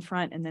screened in the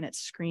front and then it's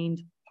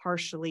screened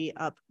partially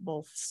up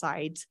both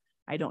sides.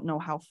 I don't know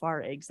how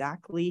far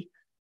exactly.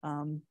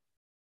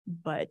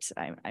 But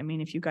I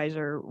mean, if you guys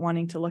are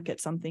wanting to look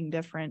at something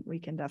different, we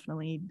can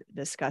definitely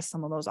discuss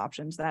some of those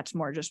options. That's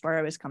more just where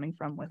I was coming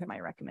from with my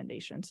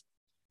recommendations.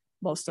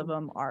 Most of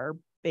them are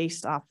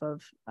based off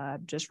of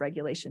just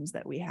regulations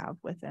that we have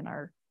within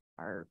our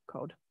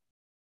code.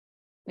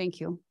 Thank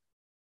you.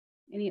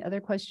 Any other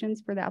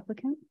questions for the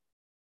applicant?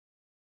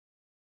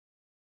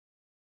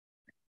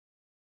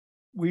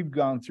 We've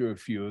gone through a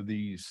few of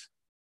these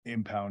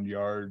impound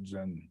yards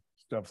and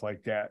stuff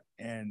like that,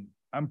 and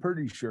I'm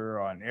pretty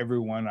sure on every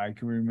one I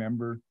can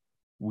remember,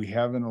 we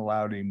haven't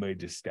allowed anybody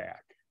to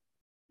stack.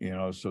 You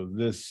know, so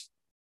this,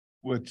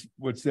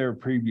 what's there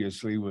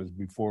previously was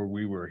before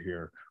we were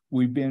here.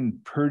 We've been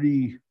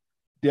pretty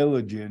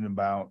diligent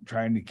about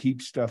trying to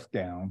keep stuff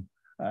down,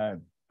 a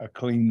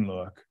clean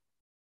look.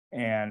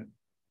 And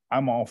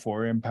I'm all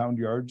for impound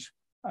yards.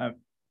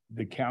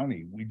 The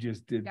county, we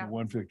just did the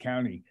one for the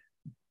county.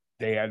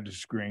 They had to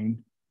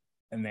screen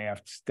and they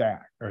have to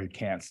stack or they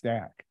can't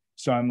stack.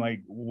 So I'm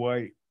like,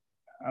 what?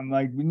 I'm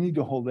like, we need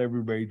to hold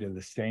everybody to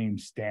the same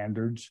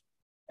standards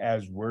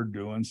as we're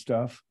doing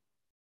stuff.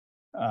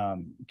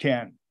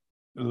 Can't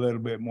a little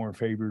bit more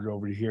favored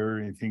over here or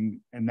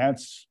anything. And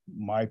that's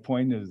my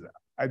point is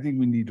I think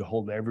we need to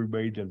hold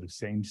everybody to the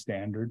same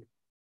standard.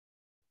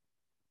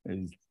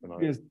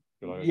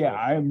 Yeah,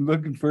 I'm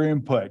looking for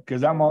input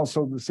because I'm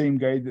also the same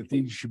guy that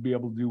thinks you should be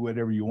able to do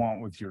whatever you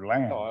want with your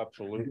land. Oh,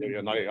 absolutely.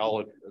 And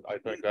I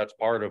think that's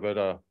part of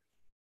it.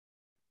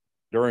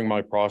 During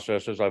my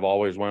processes, I've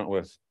always went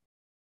with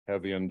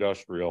heavy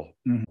industrial.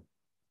 Mhm.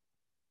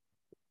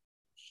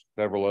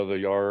 Several of the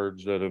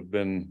yards that have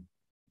been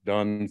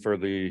done for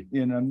the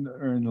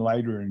in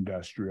lighter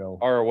industrial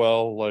are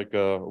well, like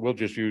we'll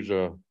just use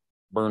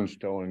Burns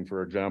Towing,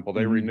 for example.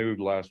 They renewed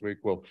last week.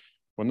 Well,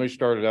 when they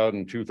started out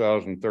in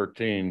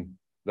 2013,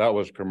 that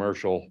was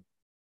commercial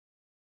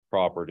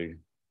property.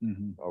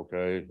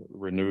 Okay,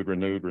 renewed.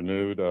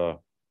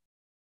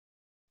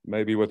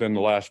 Maybe within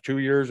the last 2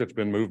 years, it's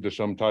been moved to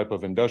some type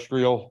of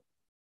industrial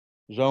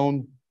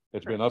zone.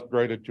 It's been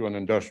upgraded to an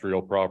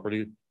industrial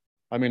property.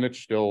 I mean, it's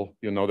still,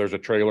 you know, there's a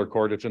trailer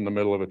court. It's in the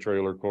middle of a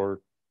trailer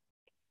court.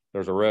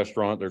 There's a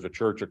restaurant. There's a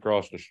church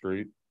across the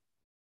street.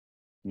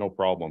 No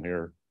problem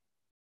here.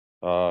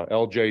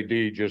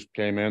 LJD just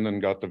came in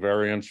and got the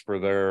variance for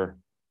their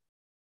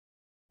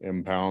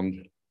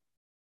impound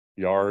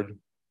yard,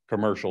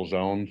 commercial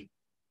zoned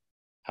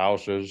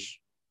houses.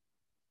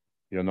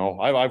 You know,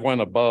 I've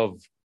went above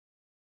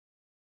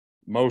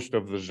most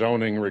of the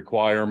zoning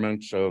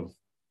requirements of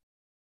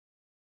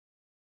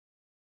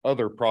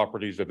other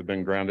properties that have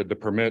been granted the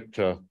permit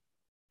to.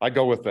 I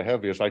go with the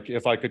heaviest.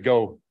 If I could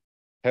go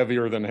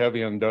heavier than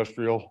heavy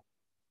industrial,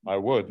 I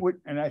would.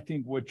 And I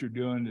think what you're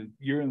doing is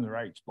you're in the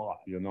right spot.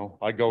 You know,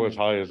 I go as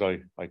high as I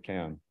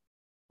can.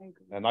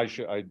 And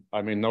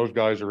I mean, those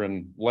guys are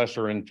in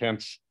lesser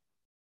intense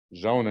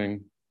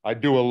zoning. I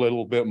do a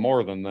little bit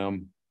more than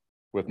them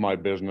with my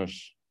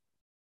business,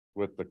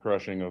 with the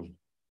crushing of.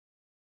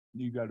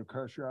 You got a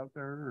crusher out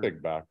there? Or?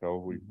 Big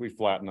backhoe. We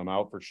flatten them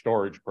out for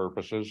storage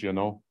purposes, you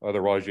know,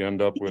 otherwise you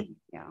end up with,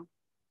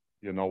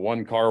 you know,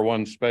 one car,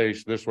 one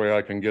space. This way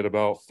I can get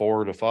about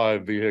 4 to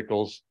 5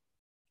 vehicles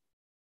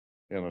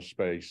in a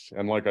space.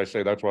 And like I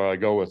say, that's why I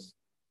go with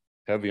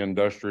heavy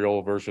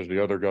industrial versus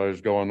the other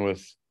guys going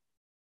with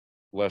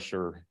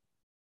lesser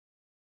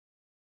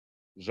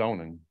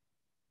zoning.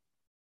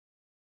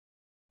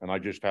 And I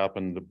just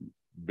happen to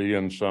be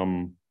in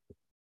some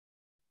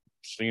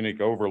scenic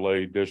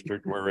overlay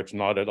district where it's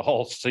not at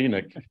all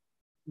scenic.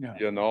 Yeah.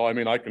 You know, I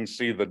mean, I can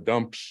see the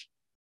dumps,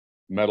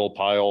 metal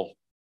pile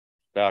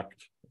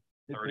stacked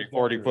 30,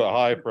 40 foot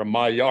high from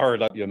my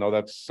yard. You know,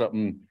 that's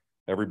something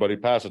everybody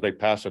passes. They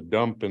pass a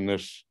dump in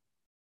this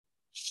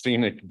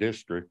scenic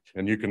district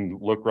and you can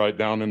look right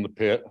down in the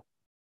pit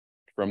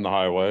from the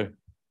highway.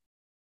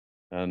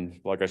 And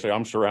like I say,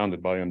 I'm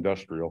surrounded by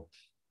industrial.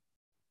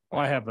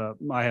 I have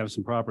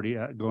some property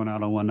going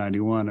out on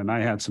 191 and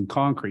I had some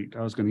concrete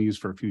I was going to use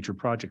for a future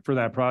project. For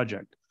that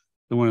project,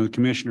 one of the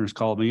commissioners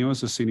called me. It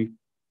was a scenic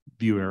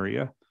view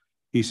area.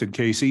 He said,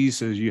 Casey, he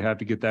says, you have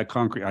to get that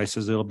concrete. I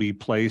says, it'll be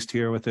placed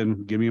here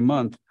within, give me a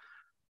month.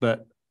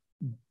 But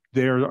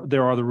there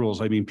are the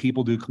rules. I mean,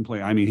 people do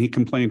complain. I mean, he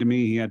complained to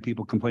me. He had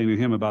people complaining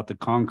to him about the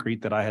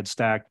concrete that I had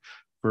stacked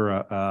for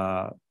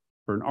an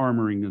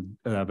armoring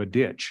of a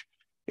ditch.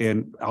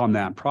 And on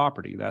that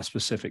property, that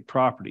specific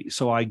property.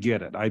 So I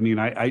get it. I mean,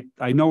 I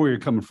know where you're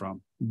coming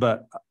from,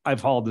 but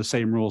I've followed the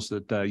same rules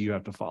that you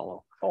have to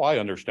follow. Oh, I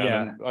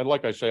understand. Yeah. And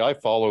like I say, I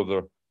follow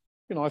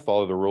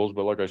the rules,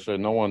 but like I said,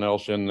 no one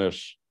else in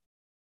this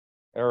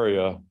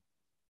area,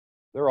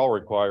 they're all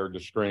required to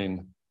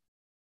screen,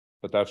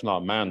 but that's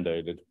not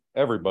mandated.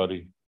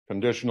 Everybody,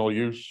 conditional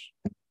use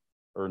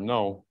or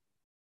no.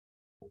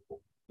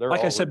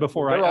 Like I said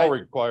before, they're all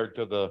required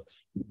to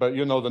but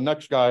you know, the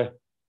next guy,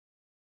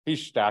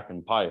 he's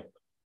stacking pipe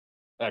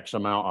X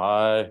amount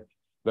high.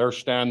 they're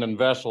standing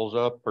vessels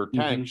up or Mhm.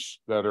 tanks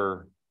that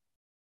are,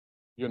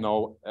 you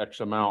know, X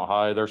amount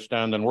high. They're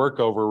standing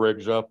workover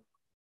rigs up.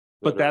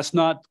 But that are- that's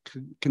not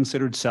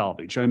considered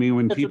salvage. I mean,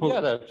 when It's a- people,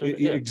 yeah, that's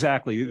a- yeah.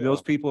 exactly, Yeah.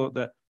 those people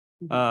that,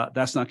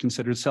 that's not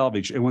considered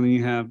salvage. And when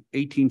you have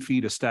 18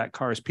 feet of stacked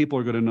cars, people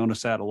are going to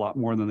notice that a lot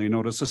more than they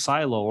notice a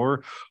silo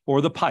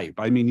or the pipe.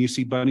 I mean, you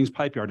see Bunnings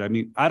Pipe Yard. I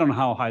mean, I don't know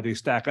how high they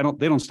stack. They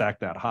don't stack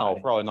that high. No,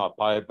 probably not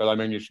pipe, but I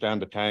mean, you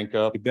stand the tank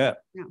up, You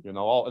bet. you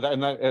know, all that,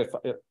 and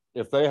that,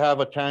 if they have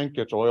a tank,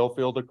 it's oil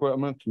field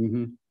equipment.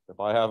 Mhm. If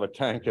I have a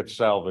tank, it's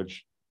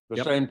salvage. The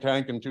Yep. same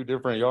tank in two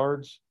different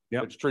yards.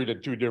 Yep. It's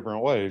treated two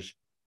different ways.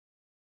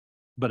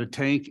 But a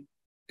tank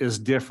is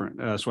different.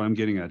 That's what I'm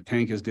getting at.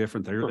 Tank is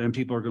different there, Sure. and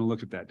people are going to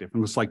look at that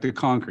different. It's like the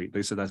concrete.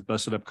 They said that's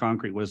busted up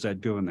concrete. What is that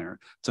doing there?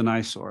 It's an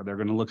eyesore. They're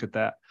going to look at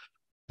that.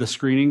 The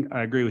screening,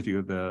 I agree with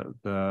you.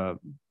 The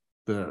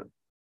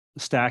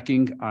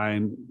stacking,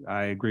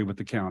 I agree with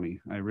the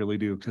county. I really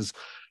do. Because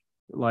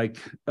like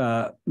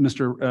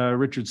Mr.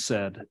 Richards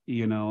said,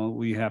 you know,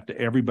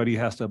 everybody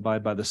has to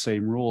abide by the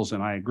same rules.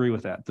 And I agree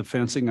with that. The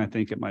fencing, I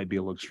think it might be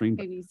a little extreme,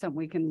 but Maybe something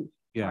we can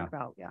yeah. talk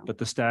about, yeah. But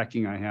the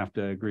stacking, I have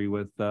to agree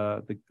with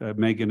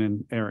Megan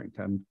and Eric.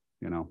 And,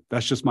 you know,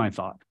 that's just my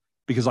thought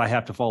because I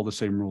have to follow the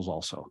same rules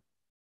also.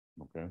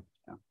 Okay.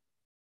 Yeah.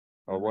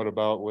 Or what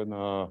about when,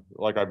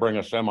 like I bring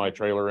a semi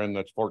trailer in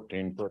that's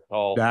 14 foot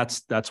tall?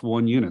 That's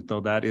one unit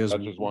though. That's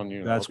just one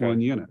unit, That's okay. one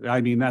unit.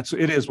 I mean,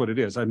 it is what it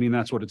is. I mean,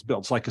 that's what it's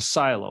built. It's like a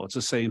silo. It's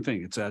the same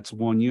thing. That's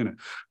one unit.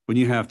 When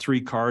you have 3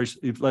 cars,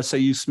 if let's say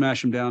you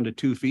smash them down to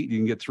 2 feet, you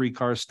can get 3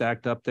 cars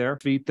stacked up there.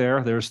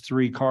 There's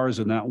 3 cars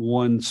in that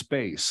one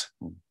space.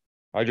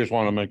 I just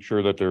want to make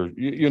sure that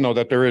you know,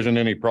 that there isn't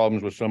any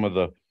problems with some of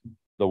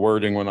the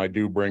wording when I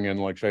do bring in,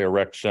 like say a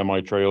wrecked semi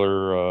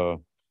trailer,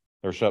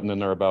 there's something in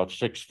there about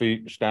 6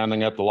 feet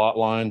standing at the lot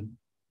line.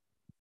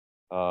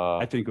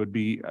 I think it would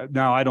be,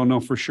 now I don't know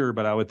for sure,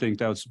 but I would think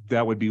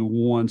that would be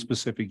one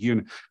specific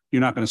unit.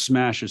 You're not going to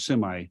smash a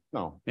semi.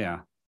 No, Yeah.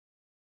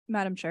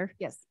 Madam Chair,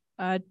 Yes.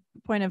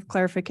 point of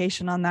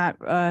clarification on that,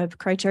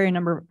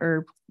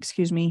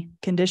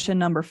 condition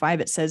number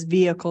 5, it says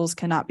vehicles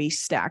cannot be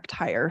stacked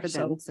higher. But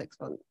So then 6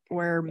 foot.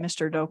 where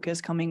Mr. Doak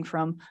is coming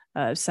from,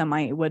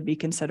 semi would be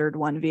considered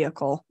one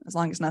vehicle. As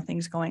long as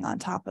nothing's going on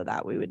top of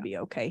that, we would be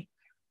okay.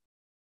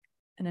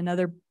 And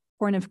another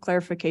point of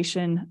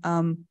clarification,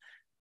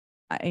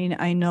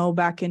 I know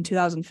back in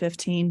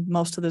 2015,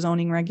 most of the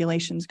zoning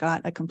regulations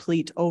got a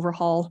complete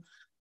overhaul.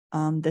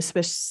 The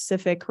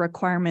specific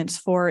requirements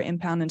for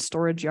impound and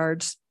storage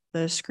yards,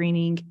 the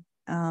screening,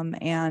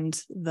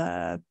 and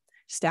the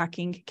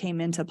stacking came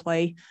into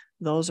play.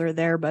 Those are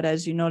there, but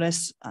as you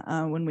notice,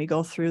 when we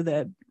go through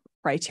the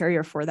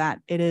criteria for that,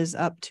 it is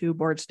up to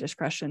board's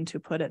discretion to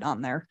put it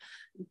on there.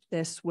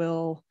 This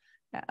will,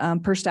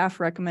 per staff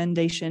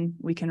recommendation,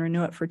 we can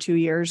renew it for 2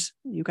 years.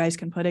 You guys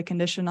can put a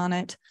condition on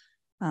it.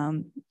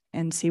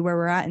 And see where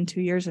we're at in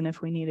 2 years. And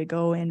if we need to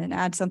go in and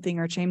add something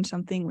or change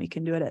something, we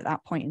can do it at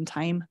that point in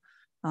time.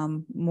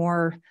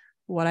 More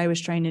what I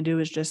was trying to do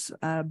is just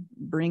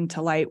bring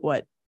to light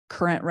what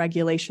current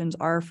regulations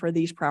are for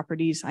these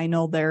properties. I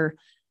know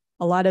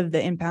a lot of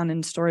the impound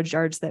and storage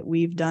yards that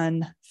we've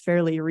done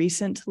fairly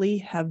recently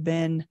have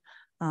been,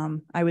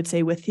 I would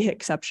say with the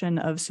exception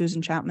of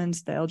Susan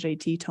Chapman's, the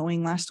LJT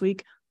towing last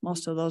week,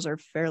 most of those are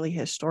fairly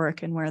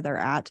historic in where they're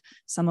at.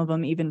 Some of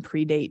them even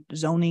predate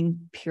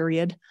zoning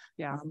period.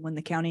 Yeah. When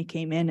the county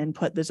came in and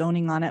put the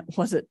zoning on it,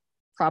 was it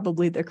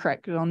probably the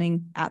correct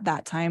zoning at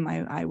that time?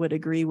 I would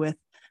agree with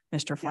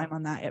Mr. Flym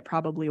on that. It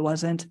probably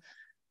wasn't.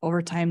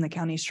 Over time, the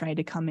county's tried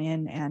to come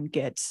in and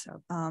get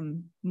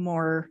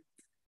more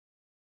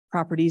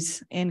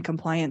properties in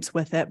compliance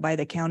with it by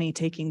the county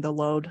taking the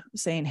load,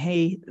 saying,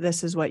 hey,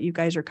 this is what you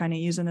guys are kind of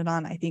using it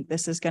on. I think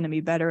this is going to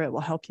be better. It will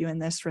help you in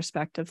this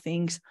respect of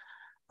things.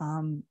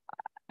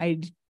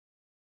 I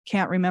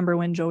can't remember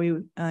when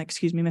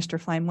Mr.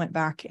 Flym went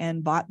back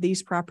and bought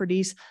these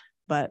properties,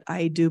 but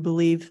I do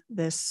believe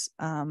this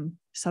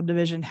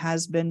subdivision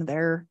has been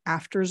there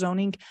after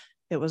zoning.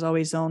 It was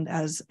always zoned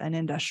as an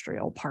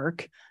industrial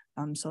park.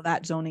 So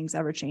that zoning's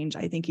ever changed.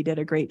 I think he did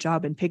a great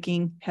job in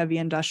picking heavy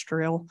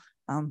industrial.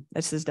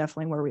 This is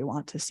definitely where we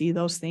want to see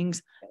those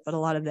things, but a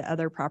lot of the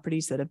other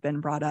properties that have been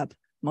brought up,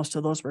 most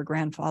of those were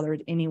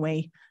grandfathered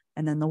anyway.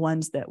 And then the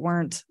ones that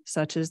weren't,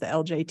 such as the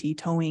LJT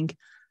towing,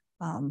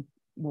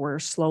 we're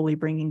slowly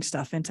bringing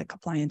stuff into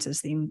compliance as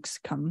things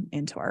come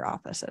into our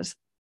offices.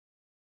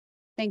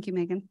 Thank you,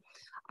 Megan.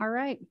 All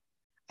right.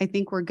 I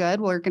think we're good.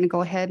 We're going to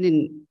go ahead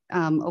and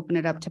open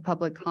it up to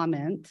public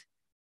comment.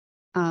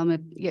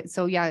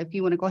 If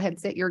you want to go ahead and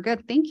sit, you're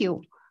good. Thank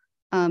you.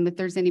 If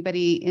there's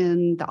anybody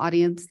in the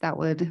audience that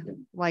would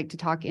like to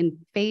talk in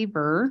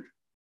favor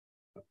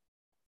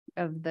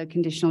of the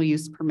conditional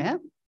use permit.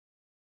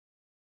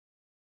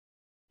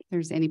 If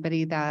there's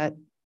anybody that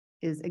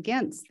is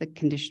against the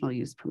conditional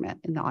use permit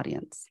in the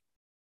audience,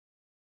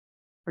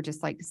 or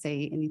just like to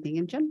say anything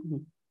in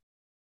general.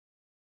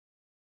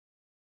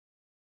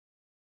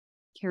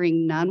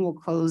 Hearing none, we'll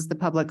close the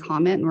public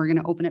comment and we're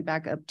going to open it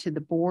back up to the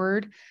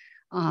board.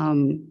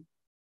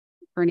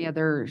 for any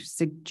other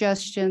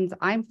suggestions.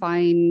 I'm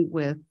fine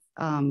with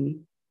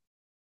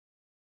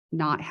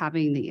not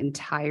having the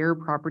entire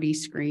property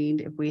screened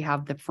if we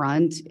have the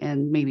front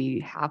and maybe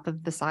half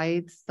of the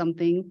sides,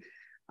 something,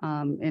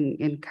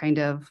 and kind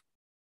of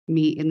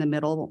meet in the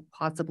middle,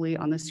 possibly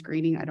on the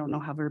screening. I don't know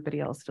how everybody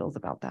else feels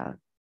about that.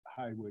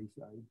 Highway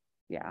side.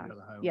 Yeah, Yeah,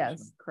 the highway yes,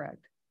 side,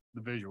 correct.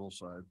 the visual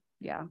side.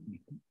 Yeah,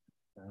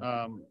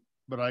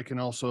 But I can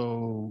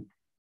also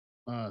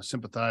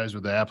sympathize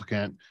with the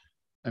applicant.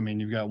 I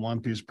mean, you've got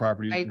one piece of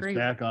property I you can agree.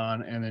 stack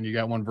on, and then you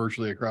got one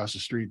virtually across the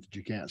street that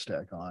you can't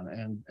stack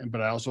on.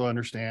 But I also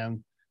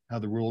understand how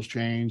the rules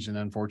change, and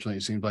unfortunately,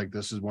 it seems like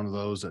this is one of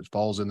those that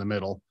falls in the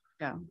middle.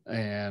 Yeah.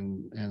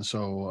 And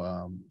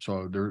so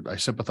there, I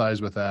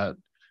sympathize with that.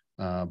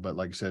 But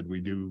like I said,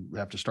 we do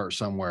have to start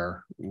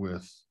somewhere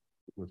with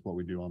what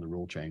we do on the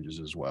rule changes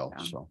as well,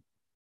 Yeah. so.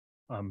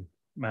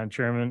 Madam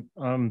Chairman,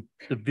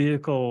 the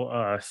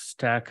vehicle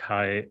stack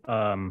height,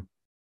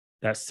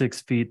 that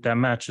 6 feet, that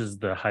matches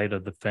the height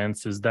of the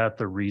fence. Is that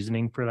the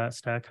reasoning for that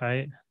stack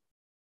height?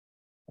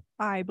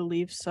 I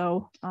believe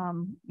so.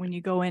 When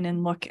you go in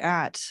and look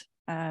at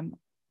a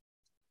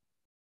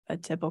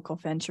typical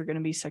fence, you're going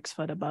to be 6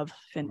 foot above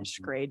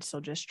finished grade. So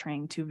just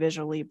trying to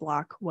visually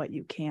block what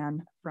you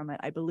can from it.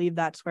 I believe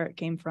that's where it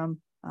came from.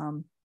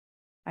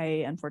 I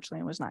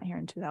unfortunately was not here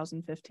in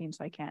 2015,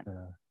 so I can't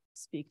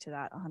speak to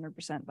that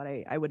 100%, but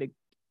I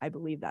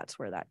believe that's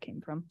where that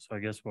came from. So I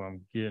guess what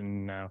I'm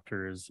getting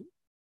after is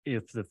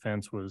if the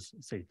fence was,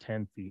 say,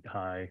 10 feet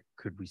high,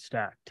 could we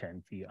stack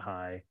 10 feet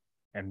high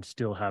and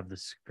still have the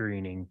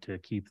screening to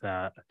keep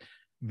that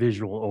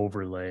visual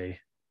overlay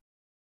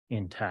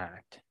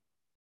intact?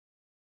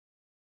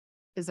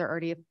 is there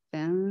already a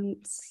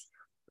fence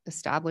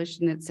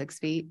established and it's 6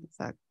 feet? Is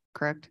that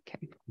correct?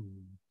 Okay.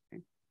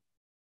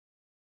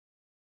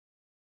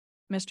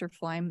 Mr.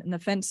 Fleim, and the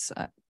fence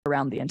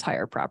around the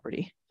entire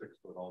property. 6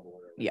 foot all the way.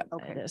 Yep,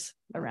 Okay. it is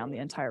around the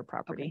entire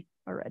property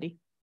already.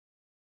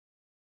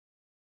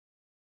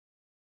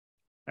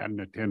 Adding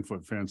a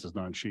 10-foot fence is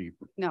not cheap.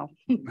 No.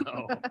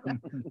 No.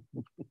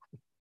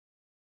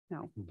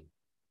 No.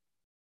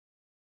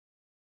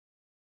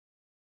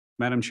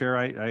 Madam Chair,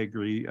 I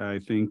agree. I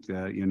think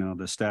that, you know,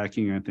 the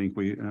stacking, I think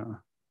we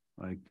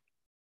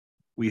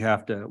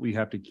have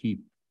to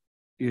keep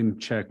in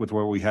check with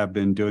what we have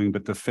been doing,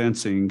 but the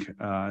fencing,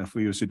 if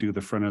we was to do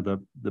the front of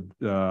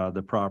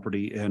the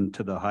property and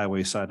to the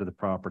highway side of the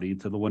property,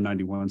 to the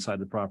 191 side of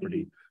the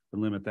property, to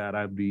limit that,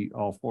 I'd be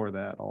all for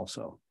that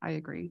also. I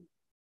agree.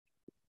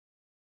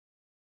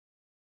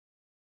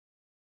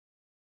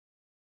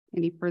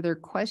 Any further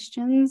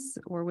questions,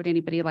 or would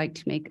anybody like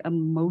to make a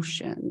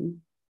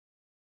motion?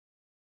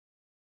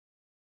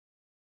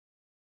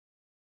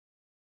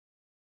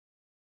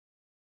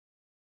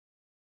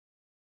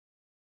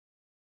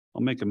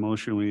 I'll make a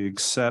motion. We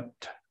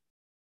accept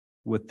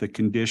with the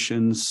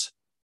conditions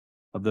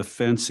of the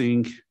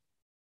fencing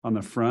on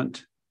the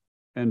front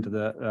and to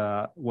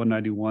the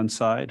 191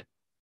 side,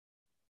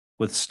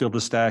 with still the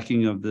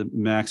stacking of the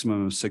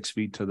maximum of 6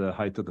 feet to the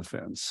height of the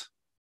fence.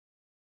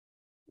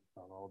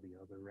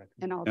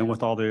 And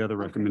with all the other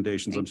Okay,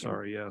 recommendations, I'm thank you.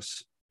 sorry,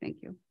 yes. Thank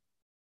you.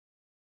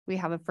 We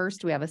have a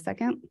first, do we have a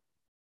second?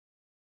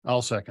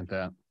 I'll second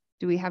that.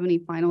 Do we have any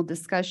final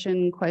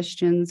discussion,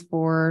 questions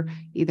for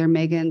either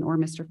Megan or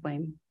Mr.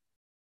 Flame?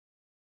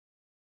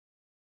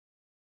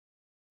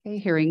 Okay,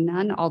 hearing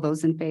none. All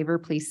those in favor,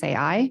 please say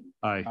aye.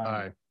 Aye.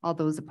 Aye. All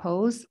those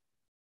opposed?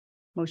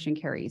 Motion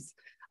carries.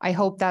 I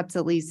hope that's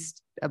at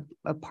least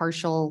a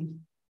partial,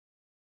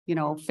 you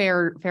know,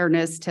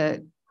 fairness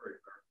to,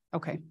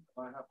 okay,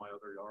 I have my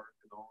other yard,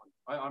 you know,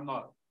 and I'm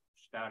not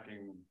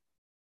stacking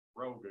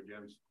rogue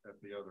against at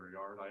the other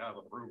yard. I have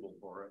approval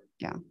for it.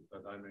 Yeah.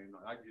 But I mean,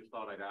 I just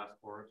thought I'd ask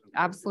for it. since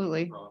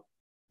Absolutely.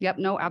 Yep,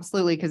 no,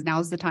 absolutely, because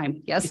now's the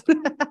time. Yes.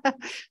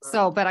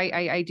 So, but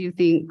I do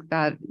think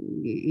that,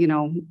 you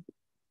know,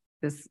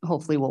 this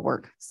hopefully will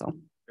work. So,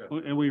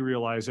 And we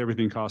realize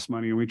everything costs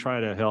money and we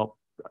try to help.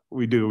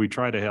 We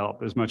try to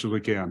help as much as we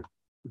can.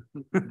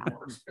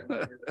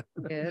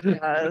 it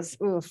does.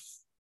 Oof.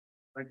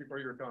 Thank you for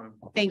your time.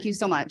 Thank you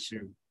so much.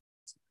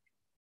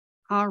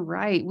 All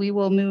right, we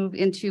will move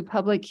into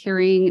public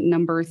hearing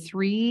number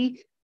 3.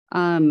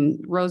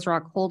 Rose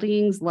Rock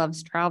Holdings,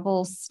 Loves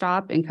Travel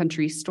Stop and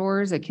Country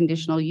Stores, a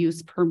conditional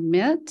use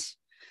permit.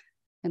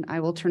 And I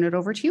will turn it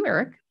over to you,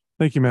 Eric.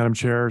 Thank you, Madam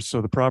Chair.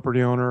 So the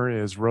property owner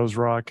is Rose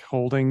Rock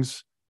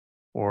Holdings,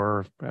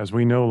 or as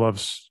we know,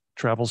 Loves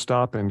Travel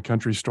Stop and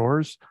Country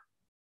Stores.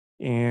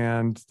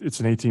 And it's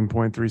an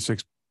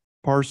 18.36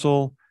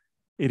 parcel,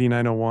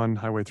 8901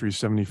 Highway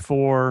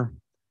 374.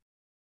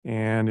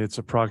 And it's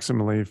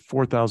approximately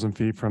 4,000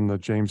 feet from the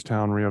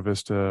Jamestown Rio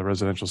Vista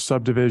residential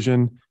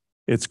subdivision.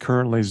 It's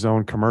currently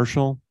zoned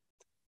commercial.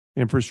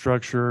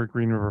 Infrastructure,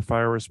 Green River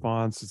Fire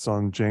Response. It's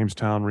on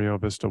Jamestown Rio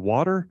Vista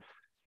water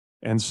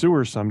and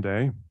sewer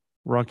someday.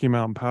 Rocky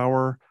Mountain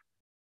Power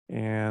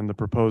and the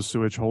proposed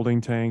sewage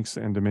holding tanks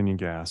and Dominion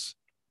Gas.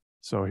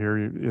 So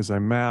here is a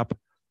map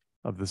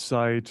of the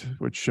site,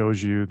 which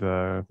shows you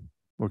the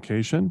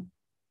location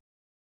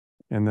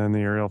and then the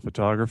aerial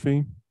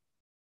photography.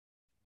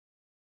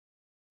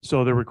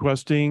 So they're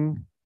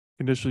requesting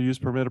conditional use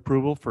permit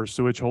approval for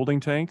sewage holding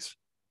tanks.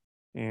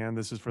 And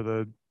this is for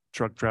the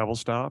truck travel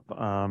stop.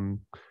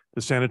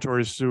 The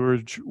sanitary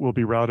sewage will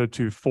be routed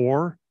to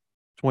 4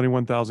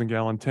 21,000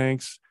 gallon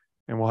tanks,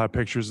 and we'll have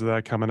pictures of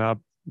that coming up.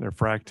 They're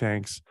frac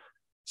tanks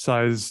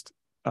sized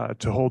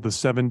to hold the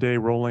 7-day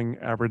rolling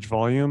average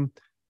volume.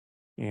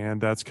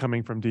 And that's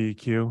coming from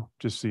DEQ,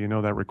 just so you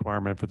know that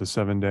requirement for the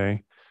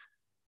 7-day.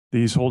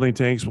 These holding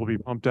tanks will be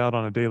pumped out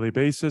on a daily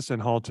basis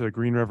and hauled to a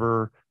Green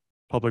River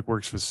Public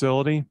Works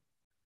facility.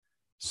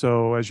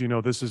 So as you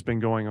know, this has been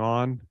going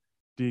on.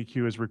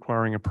 DEQ is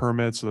requiring a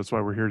permit, so that's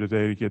why we're here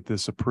today to get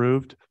this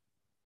approved.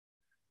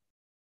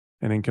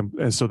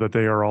 And so that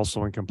they are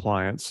also in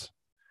compliance.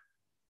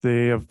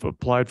 They have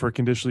applied for a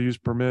conditional use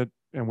permit,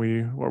 and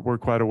we're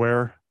quite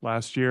aware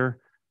last year.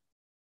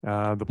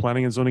 The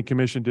Planning and Zoning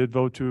Commission did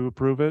vote to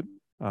approve it.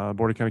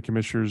 Board of County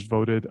Commissioners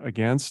voted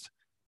against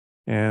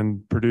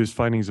and produced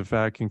findings of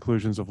fact,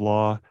 conclusions of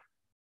law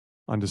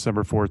on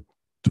December 4th,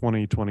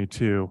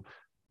 2022.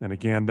 And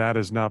again, that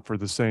is not for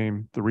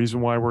the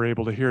reason why we're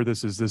able to hear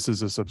this is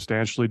a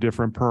substantially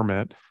different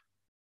permit.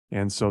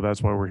 And so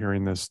that's why we're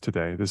hearing this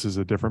today. This is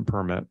a different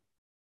permit.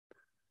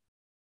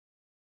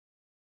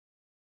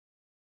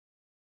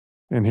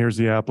 And here's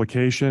the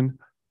application.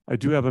 I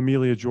do have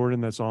Amelia Jordan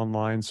that's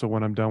online. So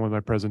when I'm done with my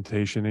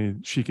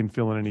presentation, she can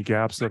fill in any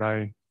gaps that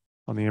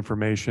on the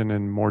information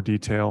and more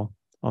detail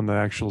on the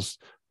actual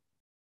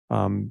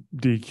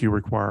DEQ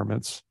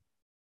requirements.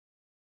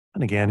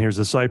 And again, here's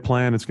the site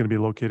plan. It's going to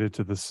be located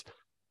to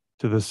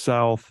the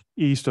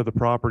southeast of the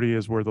property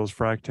is where those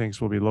frac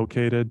tanks will be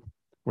located,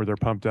 where they're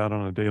pumped out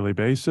on a daily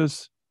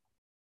basis.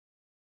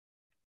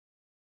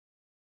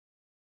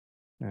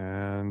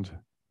 And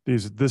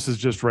this is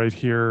just right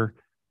here,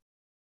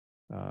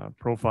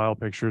 profile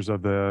pictures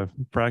of the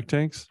frac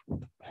tanks.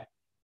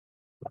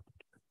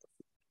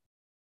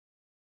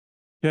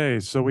 Okay,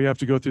 so we have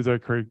to go through the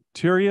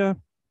criteria,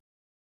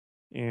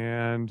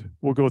 and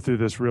we'll go through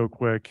this real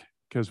quick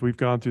because we've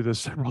gone through this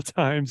several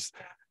times.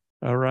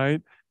 All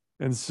right.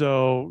 And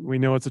so we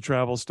know it's a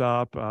travel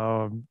stop.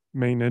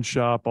 Maintenance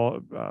shop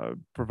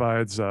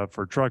provides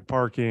for truck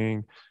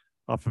parking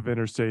off of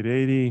Interstate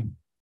 80,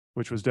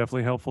 which was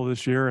definitely helpful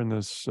this year in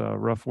this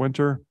rough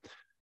winter.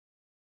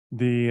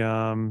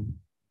 The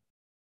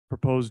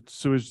proposed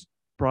sewage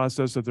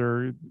process that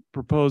they're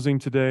proposing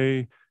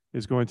today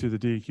is going through the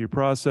DEQ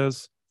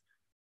process.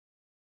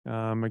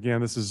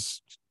 Again, this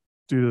is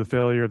due to the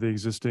failure of the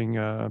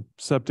existing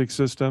septic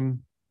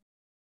system.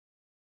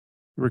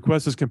 The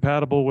request is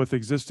compatible with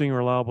existing or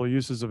allowable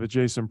uses of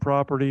adjacent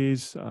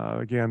properties.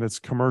 Again, it's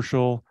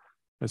commercial.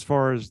 As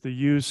far as the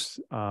use,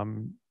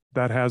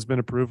 that has been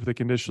approved, the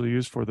conditional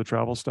use for the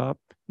travel stop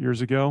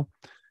years ago.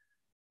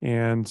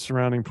 And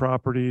surrounding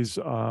properties,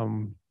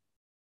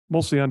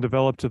 mostly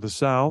undeveloped to the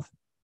south.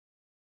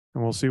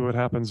 And we'll see what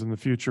happens in the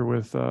future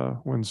with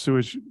when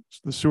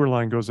the sewer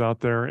line goes out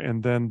there,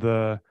 and then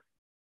to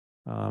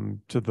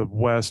the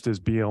west is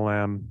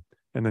BLM,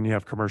 and then you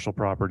have commercial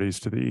properties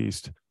to the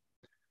east.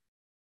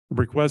 The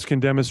request can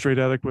demonstrate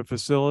adequate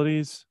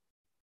facilities.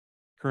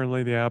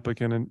 Currently, the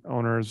applicant and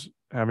owner is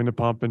having to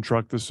pump and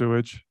truck the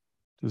sewage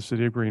to the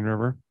city of Green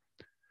River.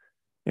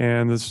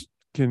 And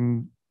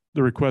the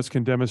request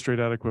can demonstrate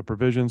adequate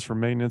provisions for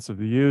maintenance of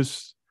the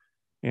use,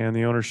 and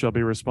the owner shall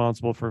be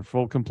responsible for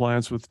full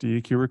compliance with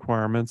DEQ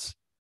requirements.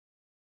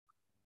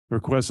 The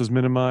request is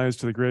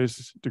minimized to the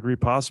greatest degree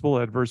possible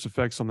adverse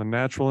effects on the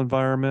natural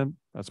environment.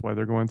 That's why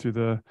they're going through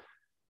the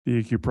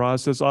DEQ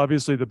process.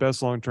 Obviously, the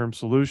best long-term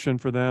solution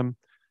for them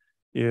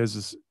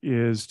is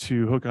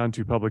to hook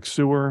onto public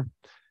sewer.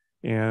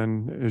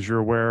 And as you're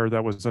aware,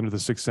 that was under the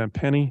 6-cent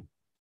penny.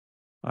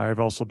 I've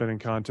also been in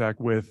contact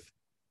with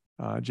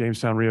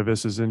Jamestown Rio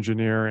Vista's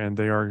engineer, and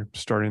they are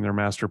starting their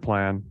master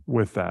plan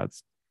with that.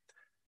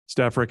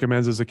 Staff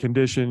recommends as a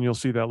condition, you'll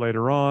see that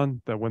later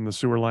on, that when the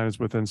sewer line is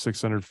within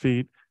 600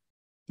 feet,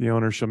 the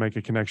owner shall make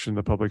a connection to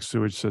the public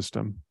sewage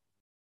system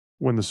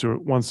once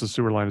the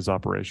sewer line is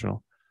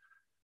operational.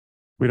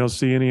 We don't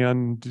see any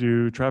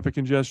undue traffic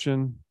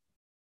congestion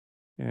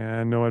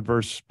and no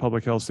adverse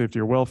public health, safety,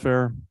 or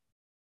welfare.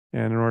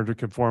 And in order to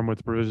conform with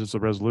the provisions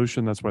of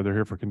resolution, that's why they're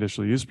here for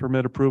conditional use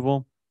permit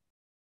approval.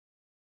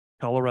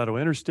 Colorado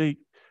Interstate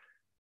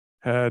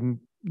had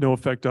no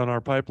effect on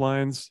our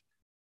pipelines.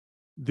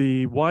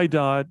 The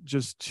YDOT,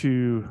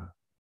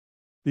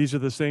 these are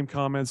the same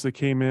comments that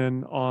came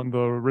in on the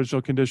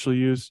original conditional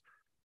use.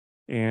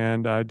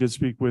 And I did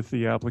speak with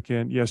the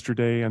applicant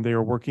yesterday, and they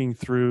are working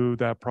through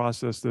that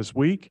process this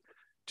week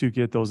to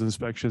get those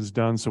inspections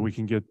done so we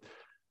can get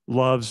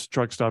Love's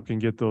Truck Stop can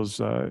get those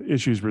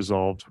issues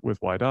resolved with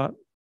YDOT.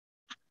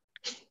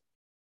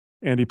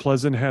 Andy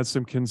Pleasant had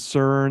some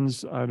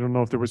concerns. I don't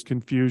know if there was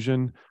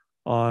confusion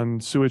on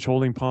sewage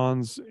holding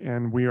ponds,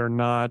 and we are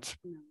not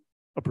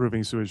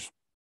approving sewage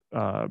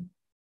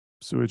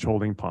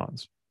holding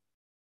ponds.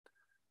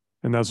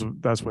 And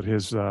that's what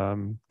his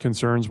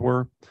concerns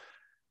were.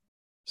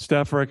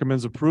 Staff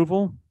recommends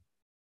approval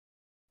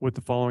with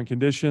the following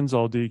conditions.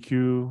 All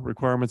DEQ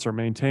requirements are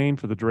maintained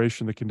for the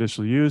duration of the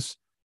conditional use.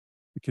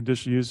 The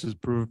conditional use is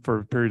approved for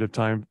a period of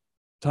time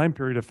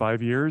period of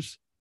 5 years.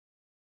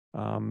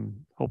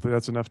 Hopefully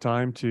that's enough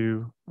time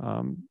to,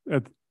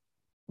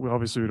 we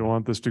obviously don't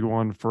want this to go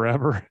on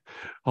forever,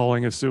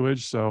 hauling of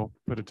sewage, so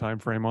put a time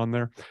frame on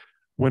there.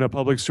 When a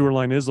public sewer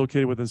line is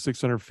located within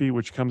 600 feet,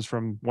 which comes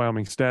from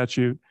Wyoming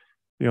statute,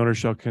 the owner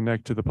shall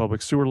connect to the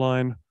public sewer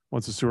line.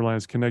 Once the sewer line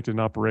is connected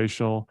and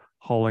operational,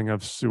 hauling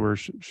of sewer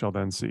shall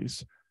then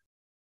cease.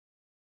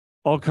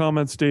 All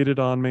comments dated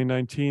on May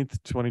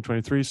 19th,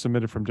 2023,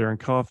 submitted from Darren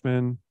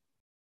Kaufman.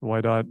 The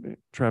WYDOT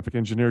traffic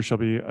engineer shall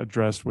be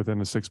addressed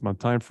within a 6-month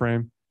time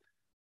frame.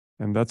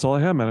 And that's all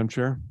I have, Madam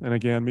Chair. And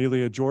again,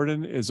 Amelia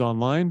Jordan is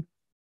online.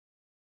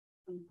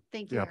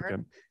 Thank you, Eric.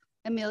 Applicant.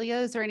 Amelia,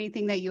 is there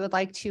anything that you would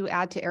like to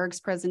add to Eric's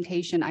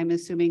presentation? I'm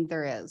assuming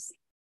there is.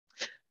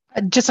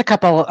 Just a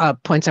couple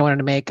points I wanted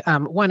to make.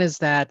 One is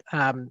that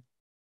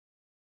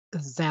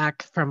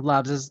Zach from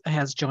Loves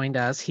has joined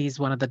us. He's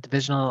one of the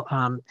divisional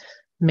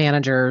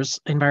managers,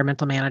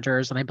 environmental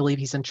managers, and I believe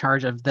he's in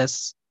charge of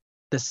this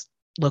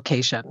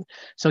location.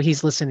 So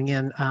he's listening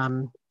in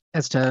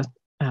as to,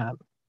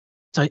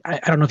 so I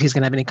don't know if he's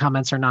going to have any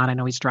comments or not. I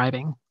know he's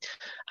driving.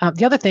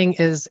 The other thing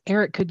is,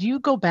 Eric, could you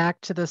go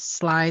back to the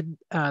slide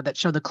that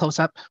showed the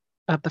close-up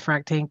of the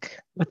frac tank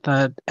with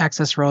the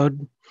access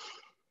road?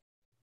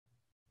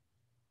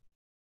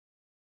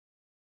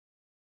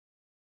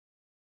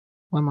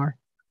 One more.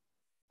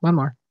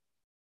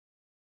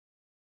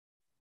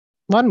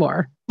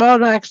 Well,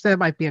 no, actually, that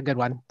might be a good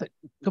one. But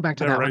go back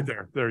to that right one.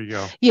 there. There you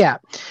go. Yeah.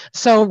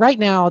 So right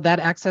now,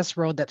 that access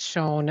road that's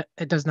shown,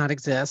 it does not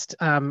exist.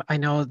 I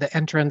know the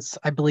entrance,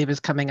 I believe, is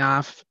coming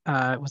off.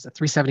 Was it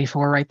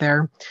 374 right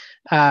there?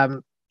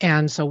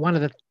 And so one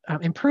of the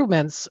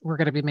improvements we're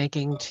going to be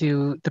making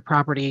to the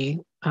property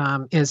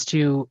is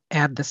to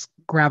add this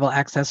gravel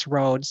access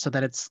road so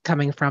that it's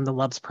coming from the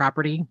Love's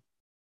property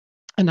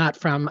and not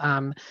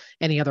from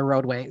any other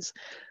roadways.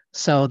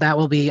 So that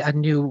will be a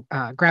new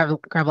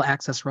gravel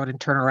access road and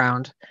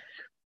turnaround.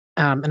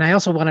 And I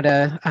also wanted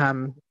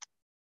to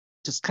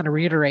just kind of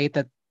reiterate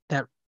that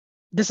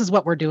this is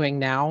what we're doing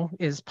now,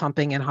 is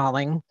pumping and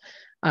hauling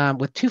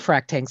with 2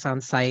 frac tanks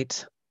on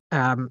site.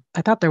 I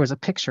thought there was a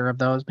picture of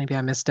those, maybe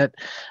I missed it,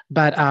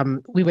 but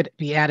we would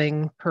be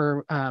adding,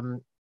 per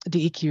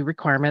DEQ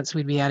requirements,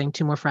 we'd be adding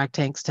 2 more frac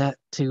tanks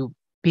to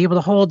be able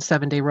to hold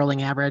 7-day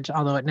rolling average,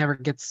 although it never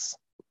gets,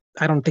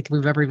 I don't think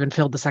we've ever even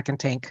filled the second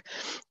tank,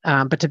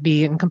 but to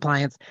be in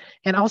compliance.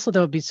 And also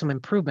there will be some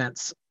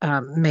improvements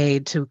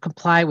made to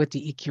comply with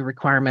the EQ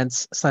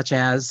requirements, such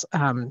as,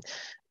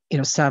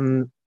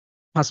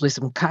 possibly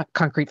some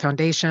concrete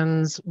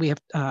foundations. We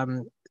have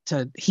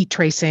to heat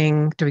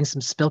tracing, doing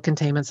some spill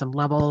containment, some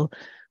level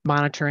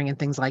monitoring and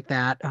things like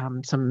that.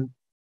 Some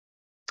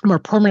more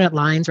permanent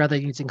lines rather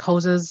than using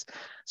hoses.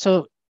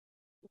 So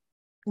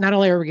not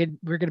only are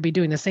we're going to be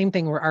doing the same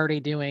thing we're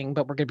already doing,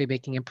 but we're going to be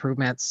making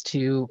improvements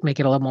to make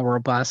it a little more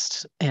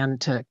robust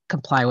and to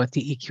comply with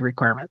the EQ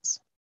requirements.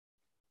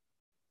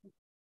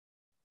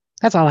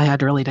 That's all I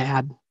had really to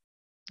add.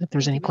 If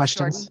there's any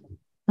questions.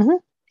 Mm-hmm.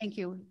 Thank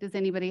you. Does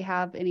anybody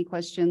have any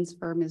questions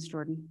for Ms.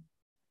 Jordan?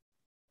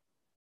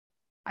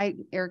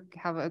 Eric,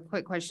 have a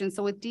quick question.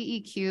 So with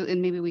DEQ,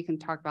 and maybe we can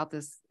talk about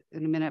this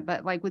in a minute,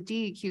 but like with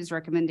DEQ's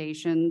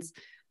recommendations,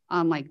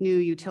 like new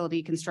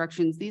utility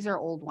constructions, these are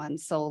old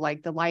ones. So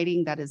like the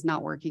lighting that is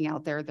not working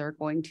out there, they're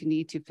going to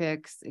need to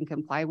fix and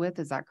comply with.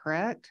 Is that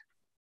correct?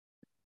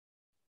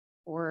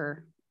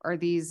 Or are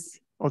these?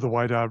 Oh, the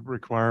WYDOT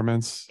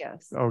requirements?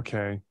 Yes.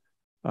 Okay.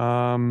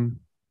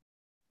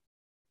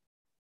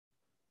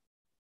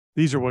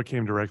 These are what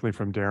came directly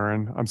from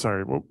Darren. I'm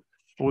sorry. What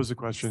was the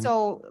question?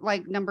 So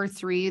like number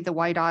 3, the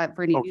WYDOT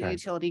for any new Okay.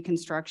 utility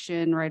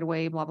construction right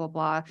away, blah, blah,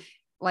 blah.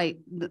 Like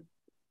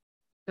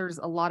there's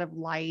a lot of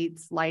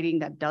lighting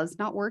that does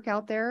not work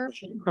out there.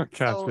 Gotcha.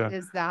 So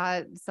is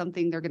that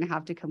something they're going to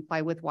have to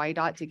comply with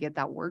WYDOT to get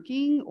that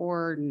working,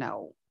 or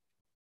no?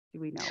 Do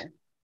we know?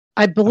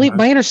 I believe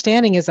my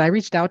understanding is I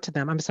reached out to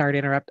them. I'm sorry to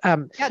interrupt.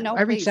 Yeah, no,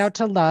 I reached please. out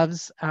to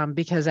Loves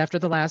because after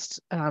the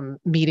last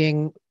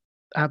meeting,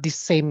 these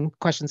same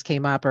questions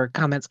came up or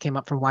comments came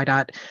up from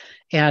WYDOT.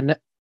 And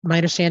my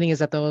understanding is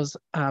that those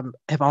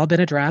have all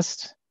been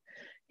addressed.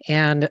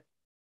 And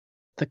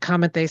the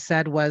comment they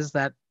said was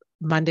that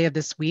Monday of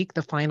this week,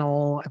 the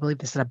final, I believe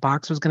they said a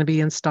box was going to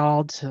be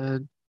installed for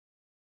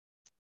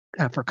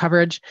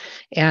coverage,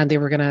 and they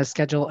were going to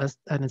schedule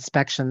an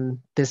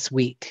inspection this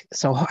week.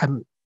 So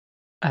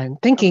I'm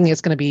thinking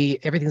it's going to be,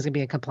 everything's going to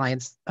be in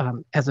compliance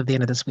as of the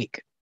end of this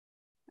week.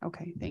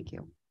 Okay, thank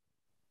you.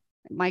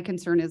 My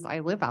concern is I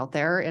live out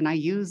there and I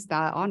use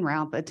that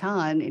on-ramp a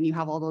ton, and you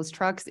have all those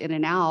trucks in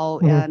and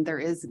out, and there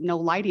is no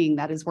lighting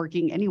that is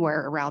working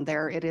anywhere around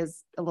there. It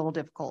is a little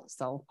difficult.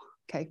 So,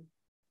 okay.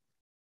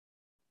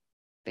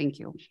 Thank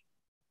you.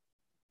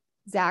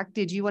 Zach,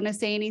 did you want to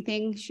say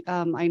anything?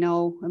 I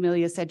know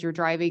Amelia said you're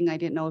driving. I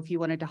didn't know if you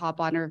wanted to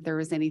hop on or if there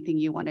was anything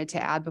you wanted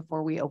to add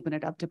before we open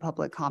it up to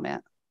public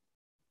comment.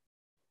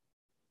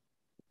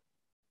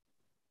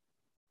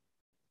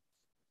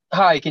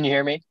 Hi, can you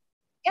hear me?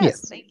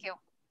 Yes. Thank you.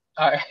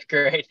 All right,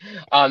 great.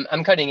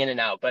 I'm cutting in and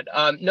out, but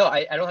no,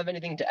 I don't have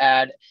anything to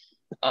add.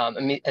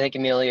 I think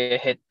Amelia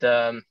hit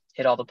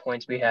all the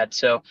points we had.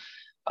 So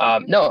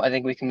no, I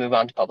think we can move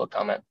on to public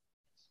comment.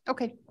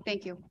 Okay,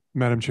 thank you.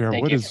 Madam Chair,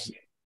 Thank what you. is,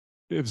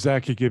 if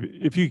Zach,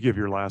 if you give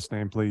your last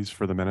name, please,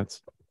 for the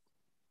minutes.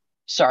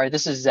 Sorry,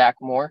 this is Zach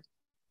Moore.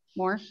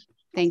 More?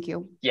 Thank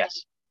you.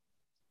 Yes.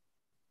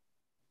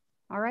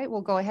 All right,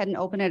 we'll go ahead and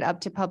open it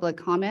up to public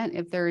comment.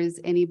 If there is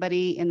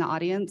anybody in the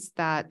audience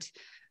that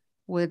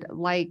would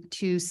like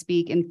to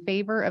speak in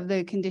favor of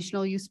the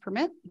conditional use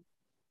permit?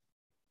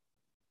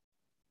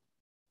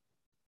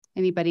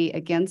 Anybody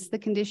against the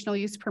conditional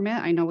use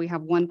permit? I know we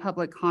have one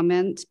public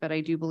comment, but I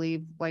do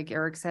believe, like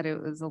Eric said,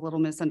 it was a little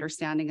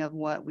misunderstanding of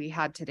what we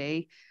had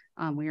today.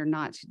 We are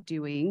not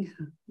doing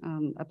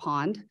a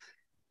pond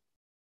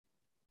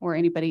or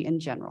anybody in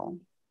general.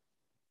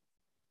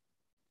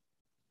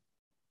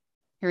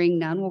 Hearing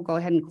none, we'll go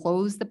ahead and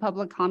close the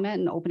public comment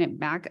and open it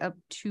back up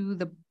to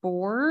the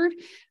board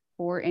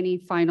for any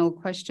final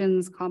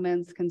questions,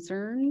 comments,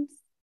 concerns.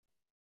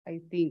 I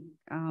think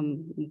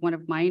one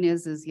of mine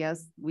is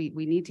yes, we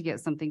need to get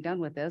something done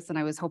with this. And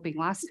I was hoping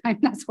last time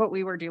that's what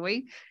we were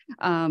doing.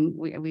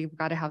 We've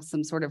got to have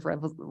some sort of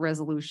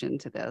resolution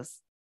to this.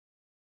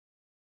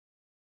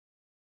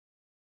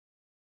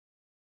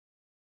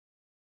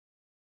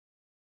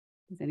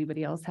 Does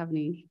anybody else have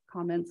any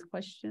comments,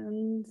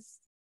 questions?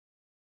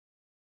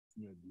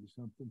 Yeah, do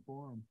something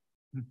for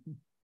them.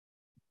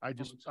 I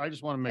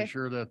just want to make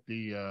sure that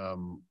the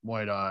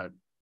YDOT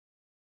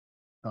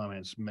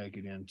comments make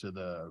it into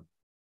the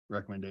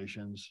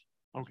recommendations.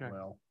 Okay,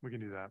 Well, we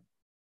can do that.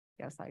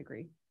 Yes, I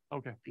agree.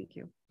 Okay, Thank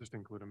you. just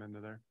include them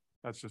into there.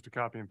 That's just a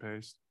copy and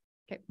paste.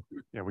 Okay.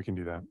 Yeah, we can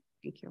do that.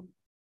 Thank you.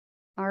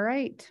 All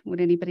right. Would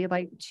anybody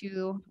like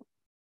to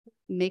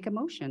make a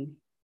motion?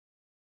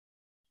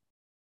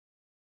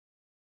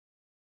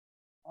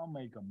 I'll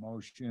make a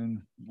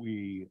motion.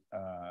 We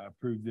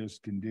approve this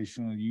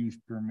conditional use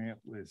permit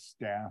with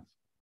staff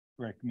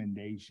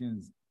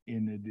recommendations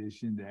in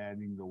addition to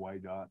adding the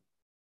YDOT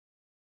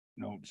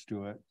notes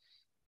to it.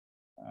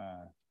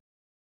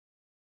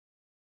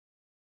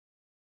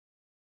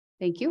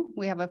 Thank you.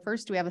 We have a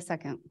first. Do we have a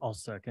second? I'll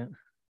second.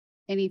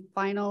 Any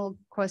final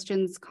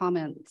questions,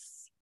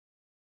 comments?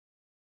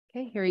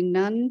 Okay, hearing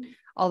none.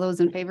 All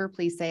those in favor,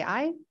 please say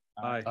aye.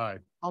 aye.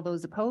 All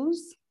those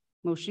opposed,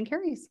 motion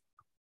carries.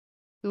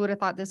 Who would have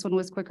thought this one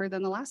was quicker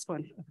than the last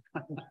one?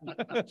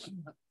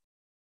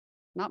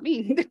 Not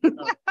me.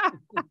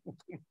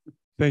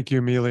 Thank you,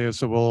 Amelia.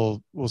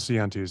 So we'll see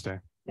you on Tuesday.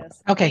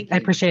 Yes. Okay, Thank I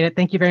you. appreciate it.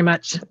 Thank you very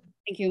much.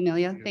 Thank you,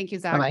 Amelia. Thank you,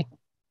 Zach. Bye-bye.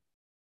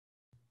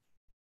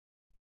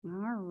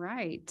 All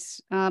right,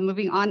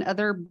 moving on,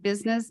 other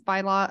business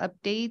bylaw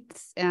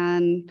updates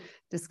and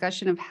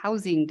discussion of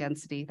housing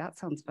density. That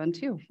sounds fun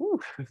too. Whew.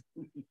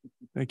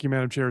 Thank you,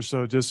 Madam Chair.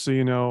 So just so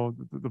you know,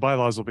 the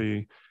bylaws will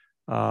be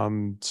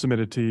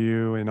submitted to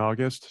you in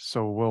August.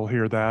 So we'll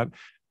hear that.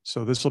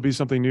 So this will be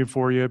something new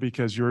for you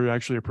because you're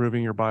actually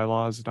approving your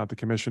bylaws, not the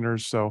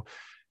commissioners. So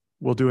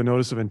we'll do a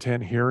notice of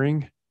intent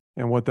hearing.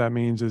 And what that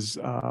means is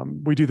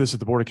we do this at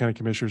the Board of County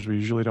Commissioners. We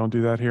usually don't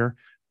do that here,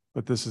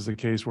 but this is a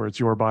case where it's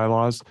your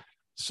bylaws.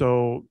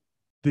 So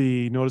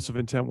the notice of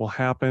intent will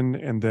happen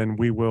and then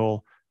we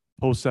will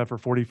post that for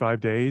 45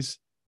 days.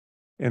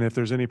 And if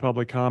there's any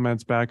public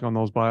comments back on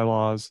those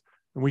bylaws,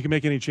 and we can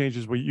make any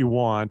changes what you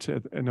want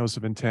at notice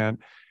of intent,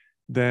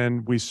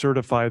 then we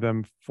certify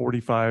them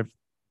 45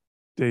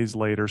 days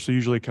later. So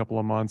usually a couple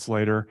of months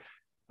later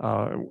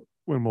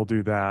when we'll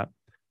do that.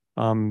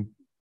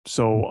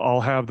 So I'll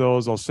have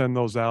those, I'll send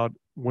those out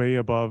way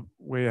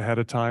ahead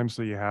of time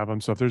so you have them.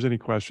 So if there's any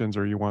questions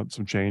or you want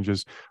some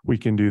changes, we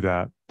can do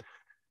that.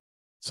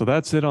 So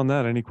that's it on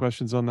that. Any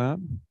questions on that?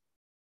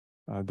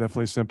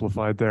 Definitely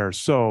simplified there.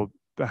 So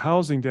the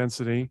housing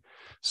density.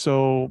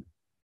 So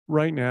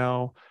right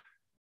now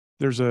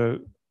there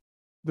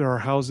are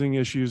housing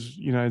issues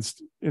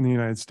in the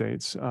United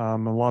States. A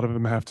lot of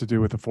them have to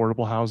do with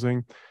affordable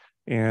housing,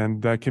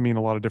 and that can mean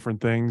a lot of different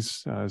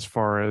things as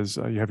far as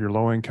you have your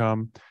low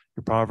income,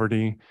 your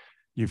poverty,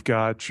 you've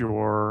got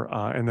your,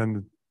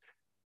 and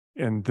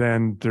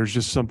then there's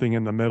just something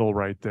in the middle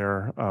right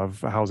there of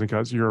housing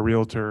cuts. You're a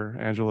realtor,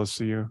 Angela,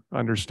 so you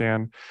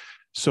understand.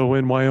 So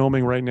in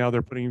Wyoming right now,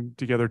 they're putting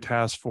together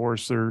task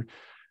force.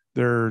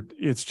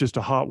 It's just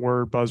a hot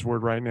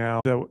buzzword right now.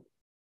 That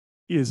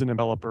is a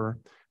developer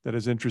that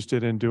is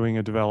interested in doing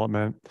a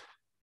development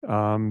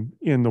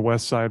in the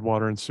West Side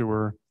water and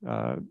sewer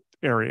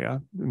area.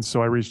 And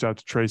so I reached out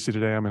to Tracy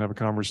today. I'm gonna have a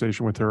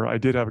conversation with her. I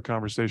did have a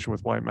conversation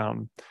with White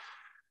Mountain.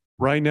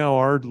 Right now,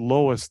 our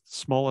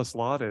smallest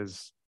lot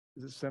is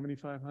it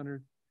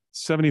 7,500?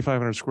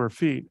 7,500 square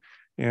feet.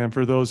 And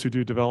for those who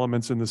do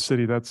developments in the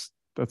city, that's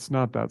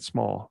not that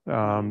small.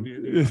 I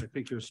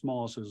think your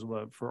smallest is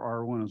what for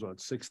R1 is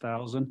what,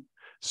 6,000?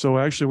 So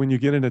actually, when you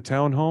get into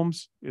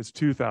townhomes, it's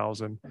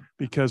 2,000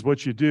 because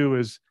what you do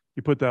is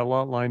you put that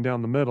lot line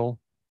down the middle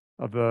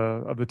of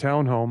the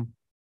townhome,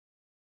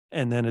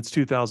 and then it's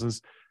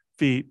 2,000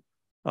 feet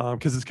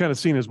because it's kind of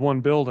seen as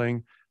one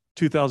building,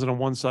 2,000 on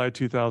one side,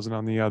 2,000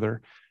 on the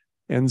other.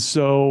 And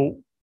so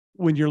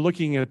when you're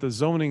looking at the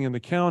zoning in the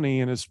county,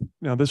 and it's,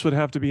 now this would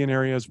have to be in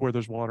areas where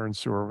there's water and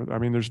sewer. I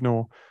mean, there's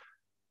no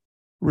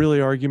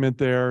really argument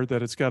there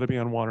that it's got to be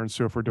on water and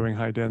sewer if we're doing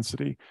high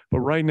density.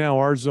 But right now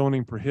our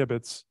zoning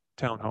prohibits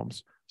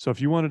townhomes. So if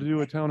you wanted to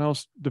do a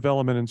townhouse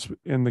development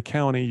in the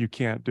county, you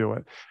can't do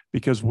it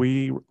because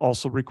we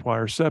also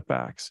require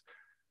setbacks.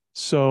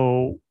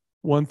 So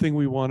one thing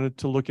we wanted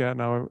to look at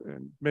now,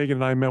 and Megan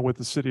and I met with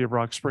the city of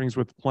Rock Springs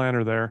with the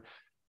planner there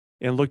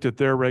and looked at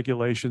their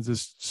regulations,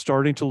 is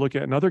starting to look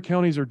at, and other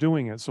counties are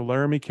doing it. So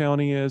Laramie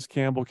County is,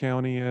 Campbell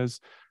County is,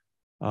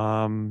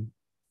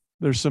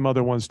 there's some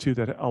other ones too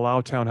that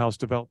allow townhouse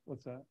development.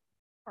 What's that?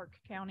 Park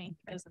County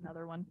is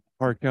another one.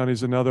 Park County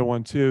is another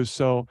one too.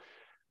 So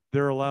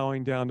they're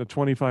allowing down to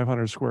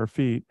 2,500 square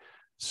feet.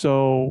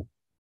 So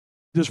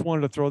just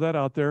wanted to throw that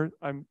out there.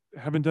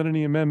 Haven't done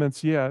any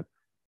amendments yet,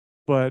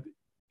 but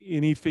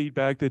any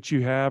feedback that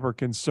you have or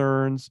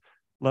concerns,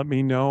 let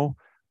me know.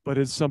 But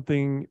it's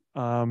something,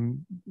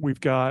 we've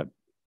got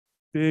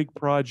big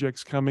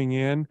projects coming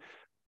in.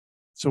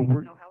 So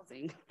we're, No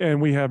housing.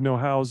 and we have no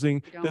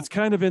housing. We That's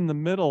don't. kind of in the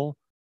middle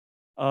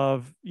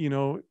of,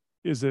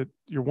 is it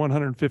your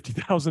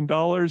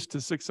 $150,000 to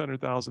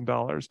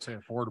 $600,000? Say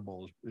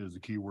affordable is the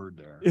key word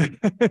there.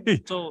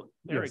 So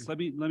Eric, Yes. let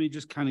me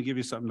just kind of give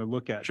you something to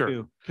look at Sure.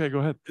 too. Okay, go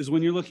ahead. Is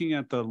when you're looking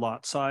at the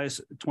lot size,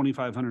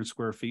 2,500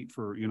 square feet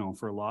for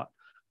a lot,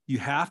 you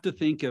have to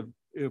think of,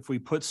 if we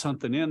put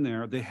something in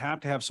there, they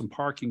have to have some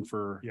parking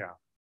for, Yeah.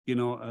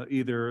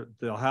 either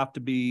they'll have to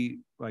be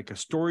like a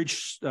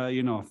storage,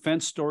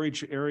 fence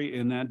storage area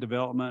in that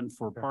development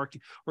for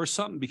parking or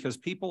something, because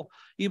people,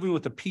 even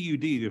with the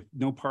PUD, if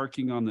no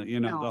parking on the,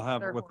 No, they'll have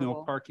they're it with no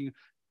horrible. parking.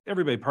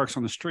 Everybody parks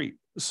on the street.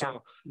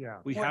 So Yeah.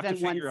 we More have to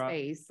than one figure out.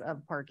 space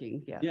of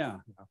parking. Yeah. Yeah.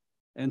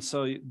 And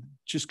so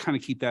just kind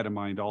of keep that in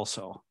mind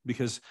also,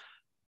 because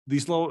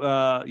these low,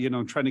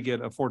 trying to get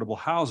affordable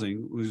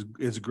housing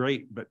is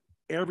great, but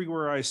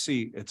everywhere I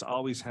see, it's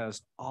always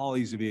has all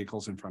these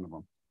vehicles in front of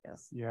them.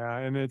 Yes. Yeah.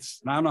 And it's,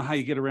 And I don't know how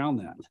you get around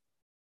that.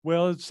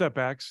 well, it's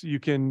setbacks. You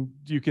can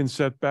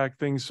set back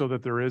things so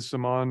that there is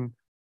some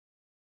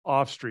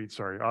off-street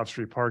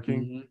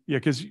parking. Yeah.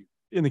 Because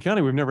in the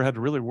county, we've never had to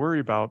really worry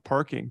about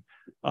parking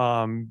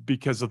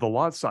because of the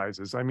lot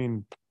sizes. I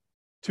mean,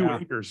 2 Yeah.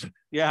 acres.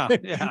 Yeah.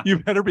 Yeah. You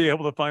better be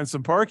able to find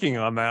some parking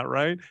on that,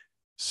 right?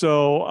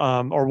 So,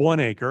 or 1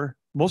 acre.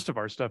 Most of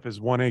our stuff is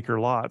 1 acre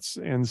lots.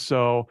 And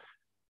so,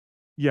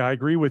 yeah, I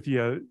agree with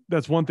you.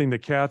 That's one thing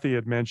that Kathy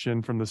had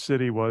mentioned from the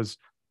city was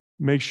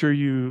make sure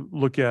you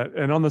look at,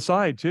 and on the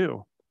side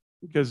too,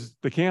 because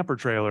the camper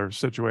trailer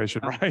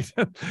situation, Yeah. right?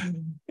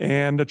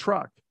 And the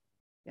truck,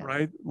 Yes.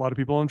 right? A lot of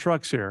people on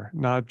trucks here,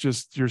 not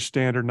just your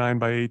standard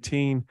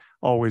 9x18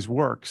 always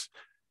works.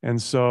 And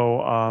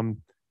so,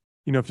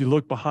 if you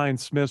look behind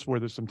Smith's where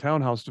there's some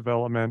townhouse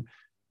development,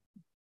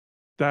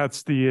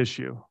 that's the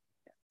issue.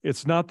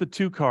 It's not the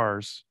 2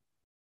 cars.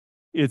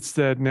 It's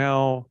that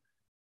now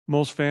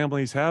most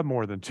families have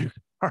more than 2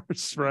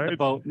 cars, The right?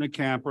 boat and the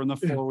camper and the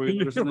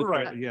 4-wheelers. and the-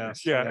 Right.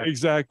 Yes. Yeah,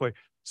 exactly.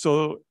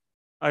 So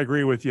I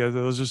agree with you.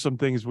 Those are some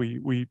things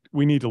we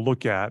need to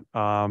look at.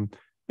 And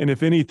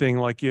if anything,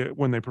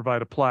 when they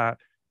provide a plat,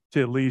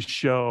 to at least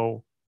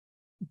show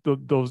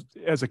those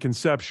as a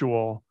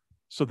conceptual,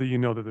 so that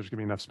that there's gonna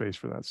be enough space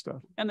for that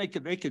stuff. And they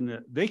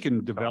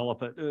can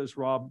develop it, as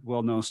Rob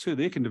well knows too.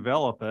 They can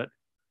develop it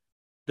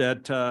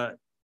that,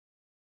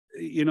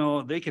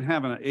 they can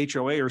have an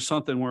HOA or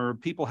something where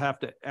people have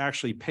to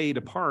actually pay to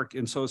park.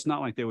 And so it's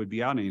not like they would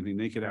be out anything.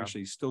 They could Yeah.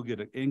 actually still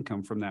get an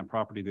income from that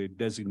property they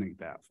designate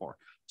that for.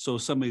 So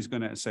somebody's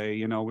going to say,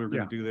 we're going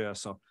Yeah. to do this.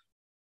 So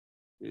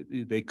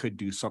they could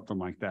do something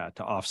like that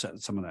to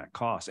offset some of that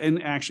cost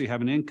and actually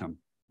have an income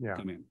Yeah.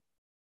 come in.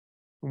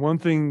 One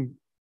thing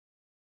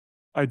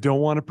I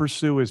don't want to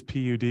pursue is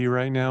PUD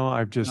right now.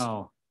 I've just,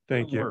 No,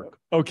 thank don't you. work.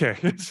 Okay.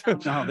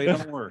 no, they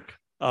don't work.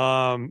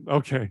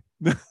 Okay.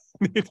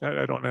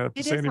 I don't have to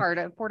It say is any. hard.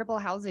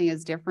 Affordable housing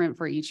is different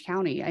for each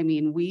county. I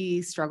mean,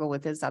 we struggle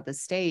with this at the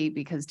state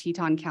because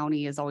Teton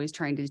County is always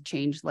trying to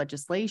change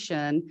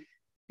legislation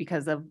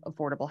because of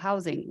affordable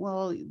housing.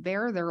 Well,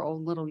 they're their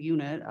own little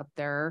unit up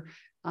there.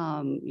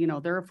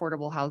 Their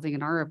affordable housing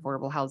and our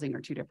affordable housing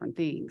are 2 different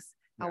things.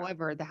 Yeah.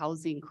 However, the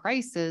housing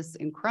crisis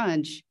and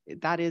crunch,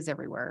 that is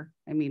everywhere.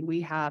 I mean,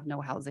 we have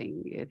no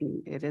housing.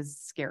 It is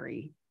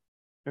scary.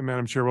 And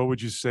Madam Chair, what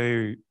would you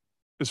say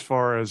as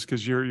far as,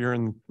 because you're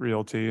in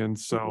realty, and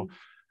so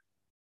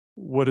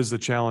what is the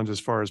challenge as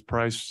far as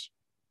price?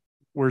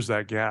 Where's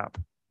that gap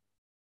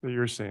that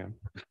you're seeing?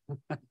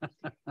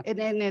 And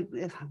then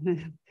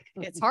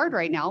it's hard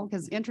right now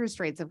because interest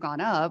rates have gone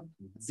up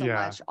so Yeah.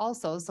 much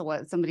also. So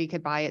what somebody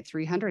could buy at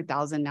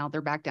 300,000, now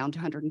they're back down to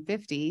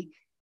 150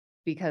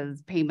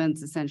 because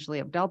payments essentially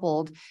have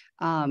doubled.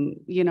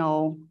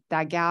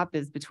 That gap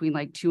is between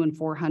like 200 and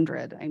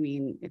 400. I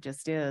mean, it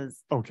just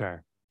is. Okay.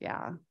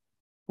 Yeah.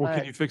 Well, can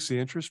But you fix the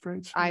interest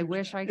rates? I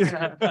wish I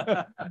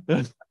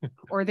could.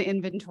 Or the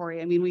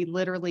inventory. I mean, we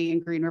literally in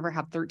Green River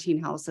have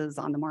 13 houses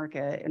on the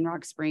market. In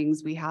Rock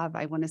Springs, we have,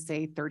 I want to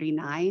say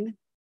 39.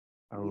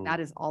 I mean, Oh, that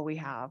is all we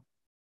have.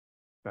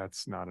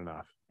 that's not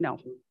enough. No,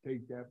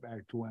 Take that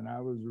back to when I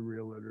was a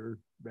realtor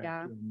back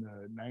Yeah. in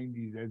the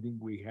 90s. I think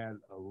we had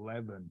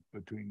 11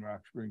 between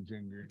Rock Springs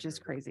and Green just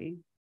River, crazy.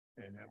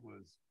 and it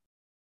was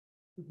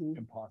Mhm.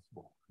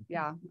 impossible.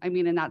 Yeah, I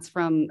mean, and that's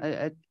from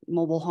a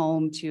mobile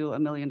home to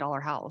 $1 million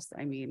house.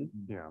 I mean,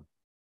 Yeah.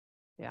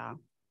 yeah.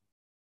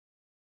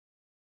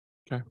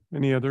 Okay.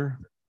 Any other?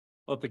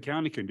 Well, if the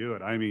county can do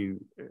it, I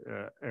mean,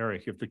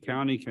 Eric, if the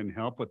county can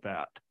help with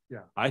that.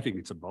 Yeah. I think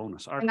it's a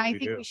bonus. And I really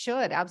think do. we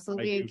should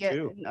absolutely do get,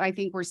 too. I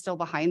think we're still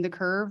behind the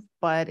curve,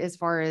 but as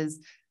far as,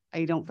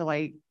 I don't feel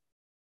like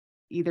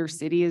either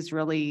city is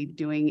really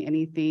doing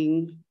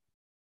anything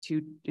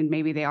to, and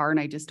maybe they are, and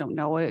I just don't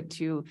know it,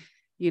 to,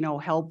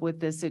 help with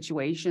this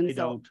situation. They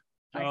So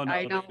don't. Oh, no,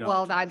 I they know, don't.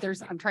 well,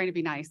 I'm trying to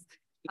be nice.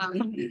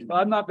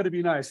 I'm not gonna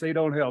be nice. They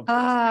don't help.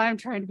 I'm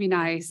trying to be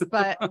nice,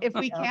 but if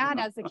we can,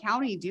 as a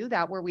county, do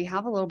that where we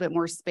have a little bit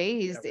more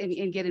space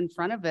and get in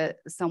front of it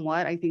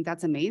somewhat, I think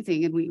that's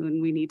amazing. And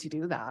we need to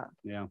do that.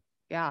 Yeah.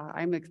 Yeah,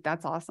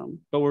 that's awesome.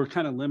 But we're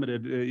kind of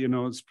limited,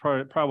 it's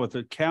probably with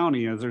the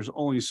county, as there's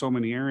only so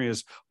many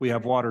areas we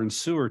have water and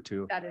sewer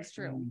to. That is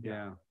true.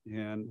 Yeah,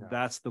 and Yeah.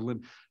 that's the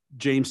limit.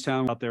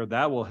 Jamestown out there,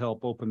 that will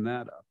help open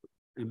that up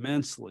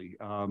immensely.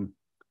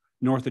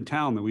 North of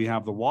town that we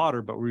have the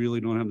water, but we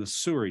really don't have the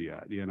sewer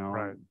yet,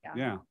 Right.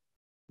 Yeah,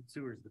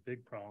 Sewer is the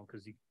big problem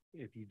because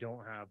if you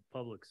don't have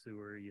public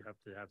sewer, you have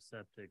to have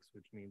septics,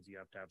 which means you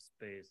have to have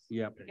space.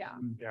 Yep. Yeah.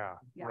 Yeah.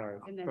 Yeah. Right.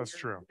 And then That's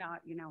you're true.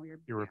 Not, you're.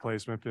 Your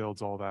replacement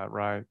fields, all that,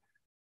 right?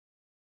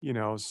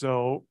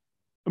 So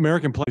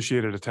American Place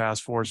initiated a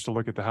task force to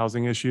look at the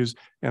housing issues.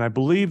 And I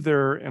believe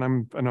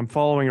I'm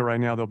following it right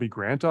now, there'll be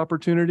grant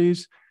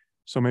opportunities.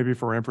 So maybe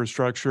for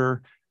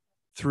infrastructure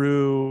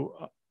through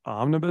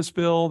omnibus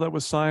bill that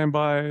was signed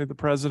by the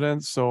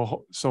president.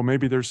 So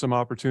maybe there's some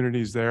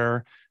opportunities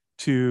there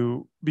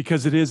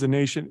because it is a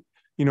nation,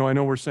 I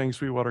know we're saying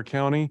Sweetwater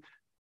County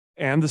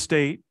and the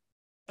state.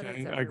 But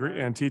Okay, it's I agree.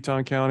 everywhere. And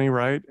Teton County,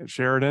 right?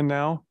 Sheridan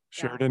now.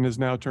 Yeah. Sheridan has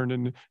now turned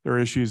into their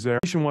issues there.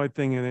 Nationwide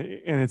thing, and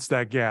it's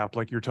that gap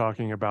like you're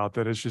talking about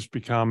that it's just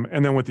become,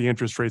 and then with the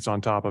interest rates on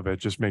top of it,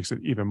 just makes it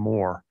even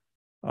more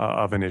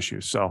of an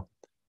issue. So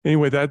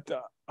anyway,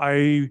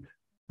 I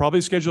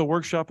probably schedule a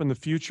workshop in the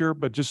future,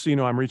 but just so you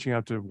know, I'm reaching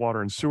out to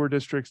water and sewer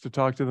districts to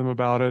talk to them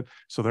about it.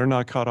 So they're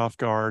not caught off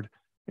guard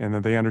and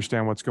that they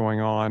understand what's going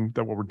on,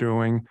 that what we're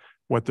doing,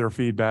 what their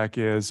feedback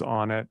is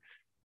on it,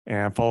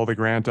 and follow the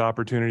grant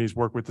opportunities,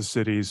 work with the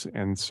cities.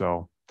 And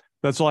so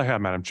that's all I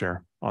have, Madam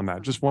Chair, on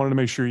that. Just wanted to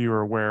make sure you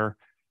were aware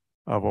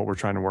of what we're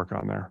trying to work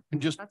on there.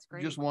 And That's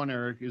great. just one,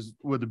 Eric,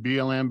 would the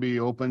BLM be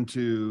open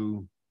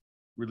to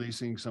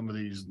releasing some of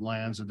these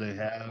lands that they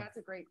have? That's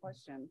a great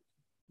question.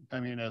 I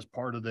mean, as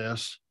part of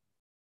this,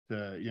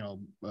 to,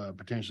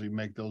 potentially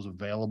make those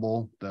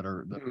available that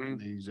are in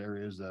these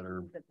areas that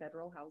are. The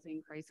federal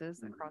housing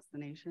crisis across the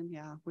nation.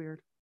 Yeah,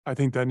 weird. I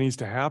think that needs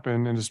to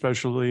happen. And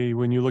especially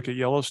when you look at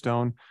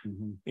Yellowstone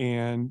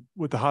and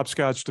with the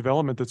hopscotch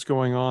development that's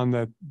going on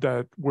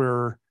that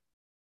we're,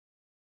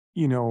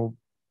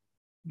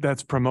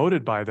 that's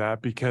promoted by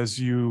that because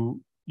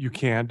you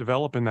can't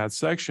develop in that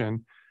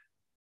section.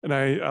 And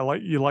I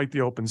like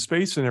the open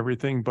space and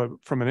everything, but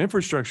from an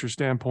infrastructure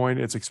standpoint,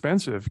 it's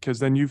expensive because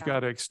then you've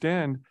got to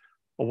extend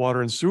a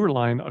water and sewer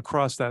line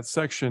across that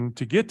section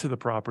to get to the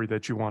property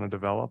that you want to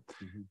develop.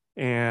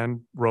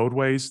 And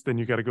roadways, then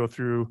you got to go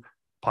through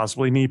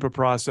possibly NEPA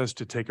process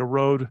to take a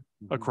road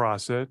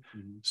across it.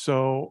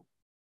 So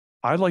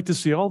I'd like to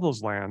see all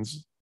those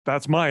lands.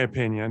 That's my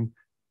opinion,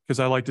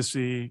 because I like to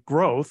see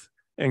growth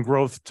and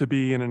growth to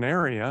be in an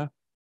area,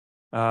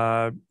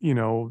 not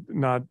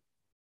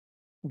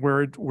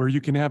where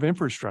you can have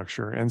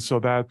infrastructure. And so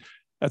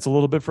that's a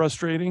little bit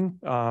frustrating.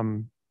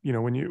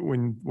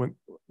 When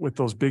with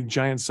those big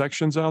giant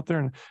sections out there,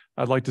 and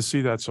I'd like to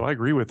see that. So I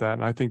agree with that.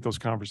 And I think those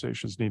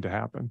conversations need to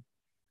happen.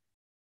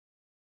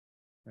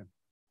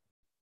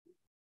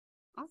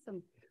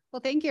 Awesome.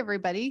 Well, thank you,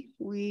 everybody.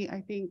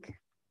 I think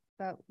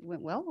that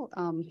went well.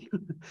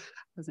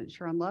 Wasn't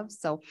sure on love.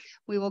 So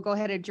we will go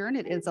ahead and adjourn.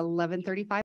 It is 11:35.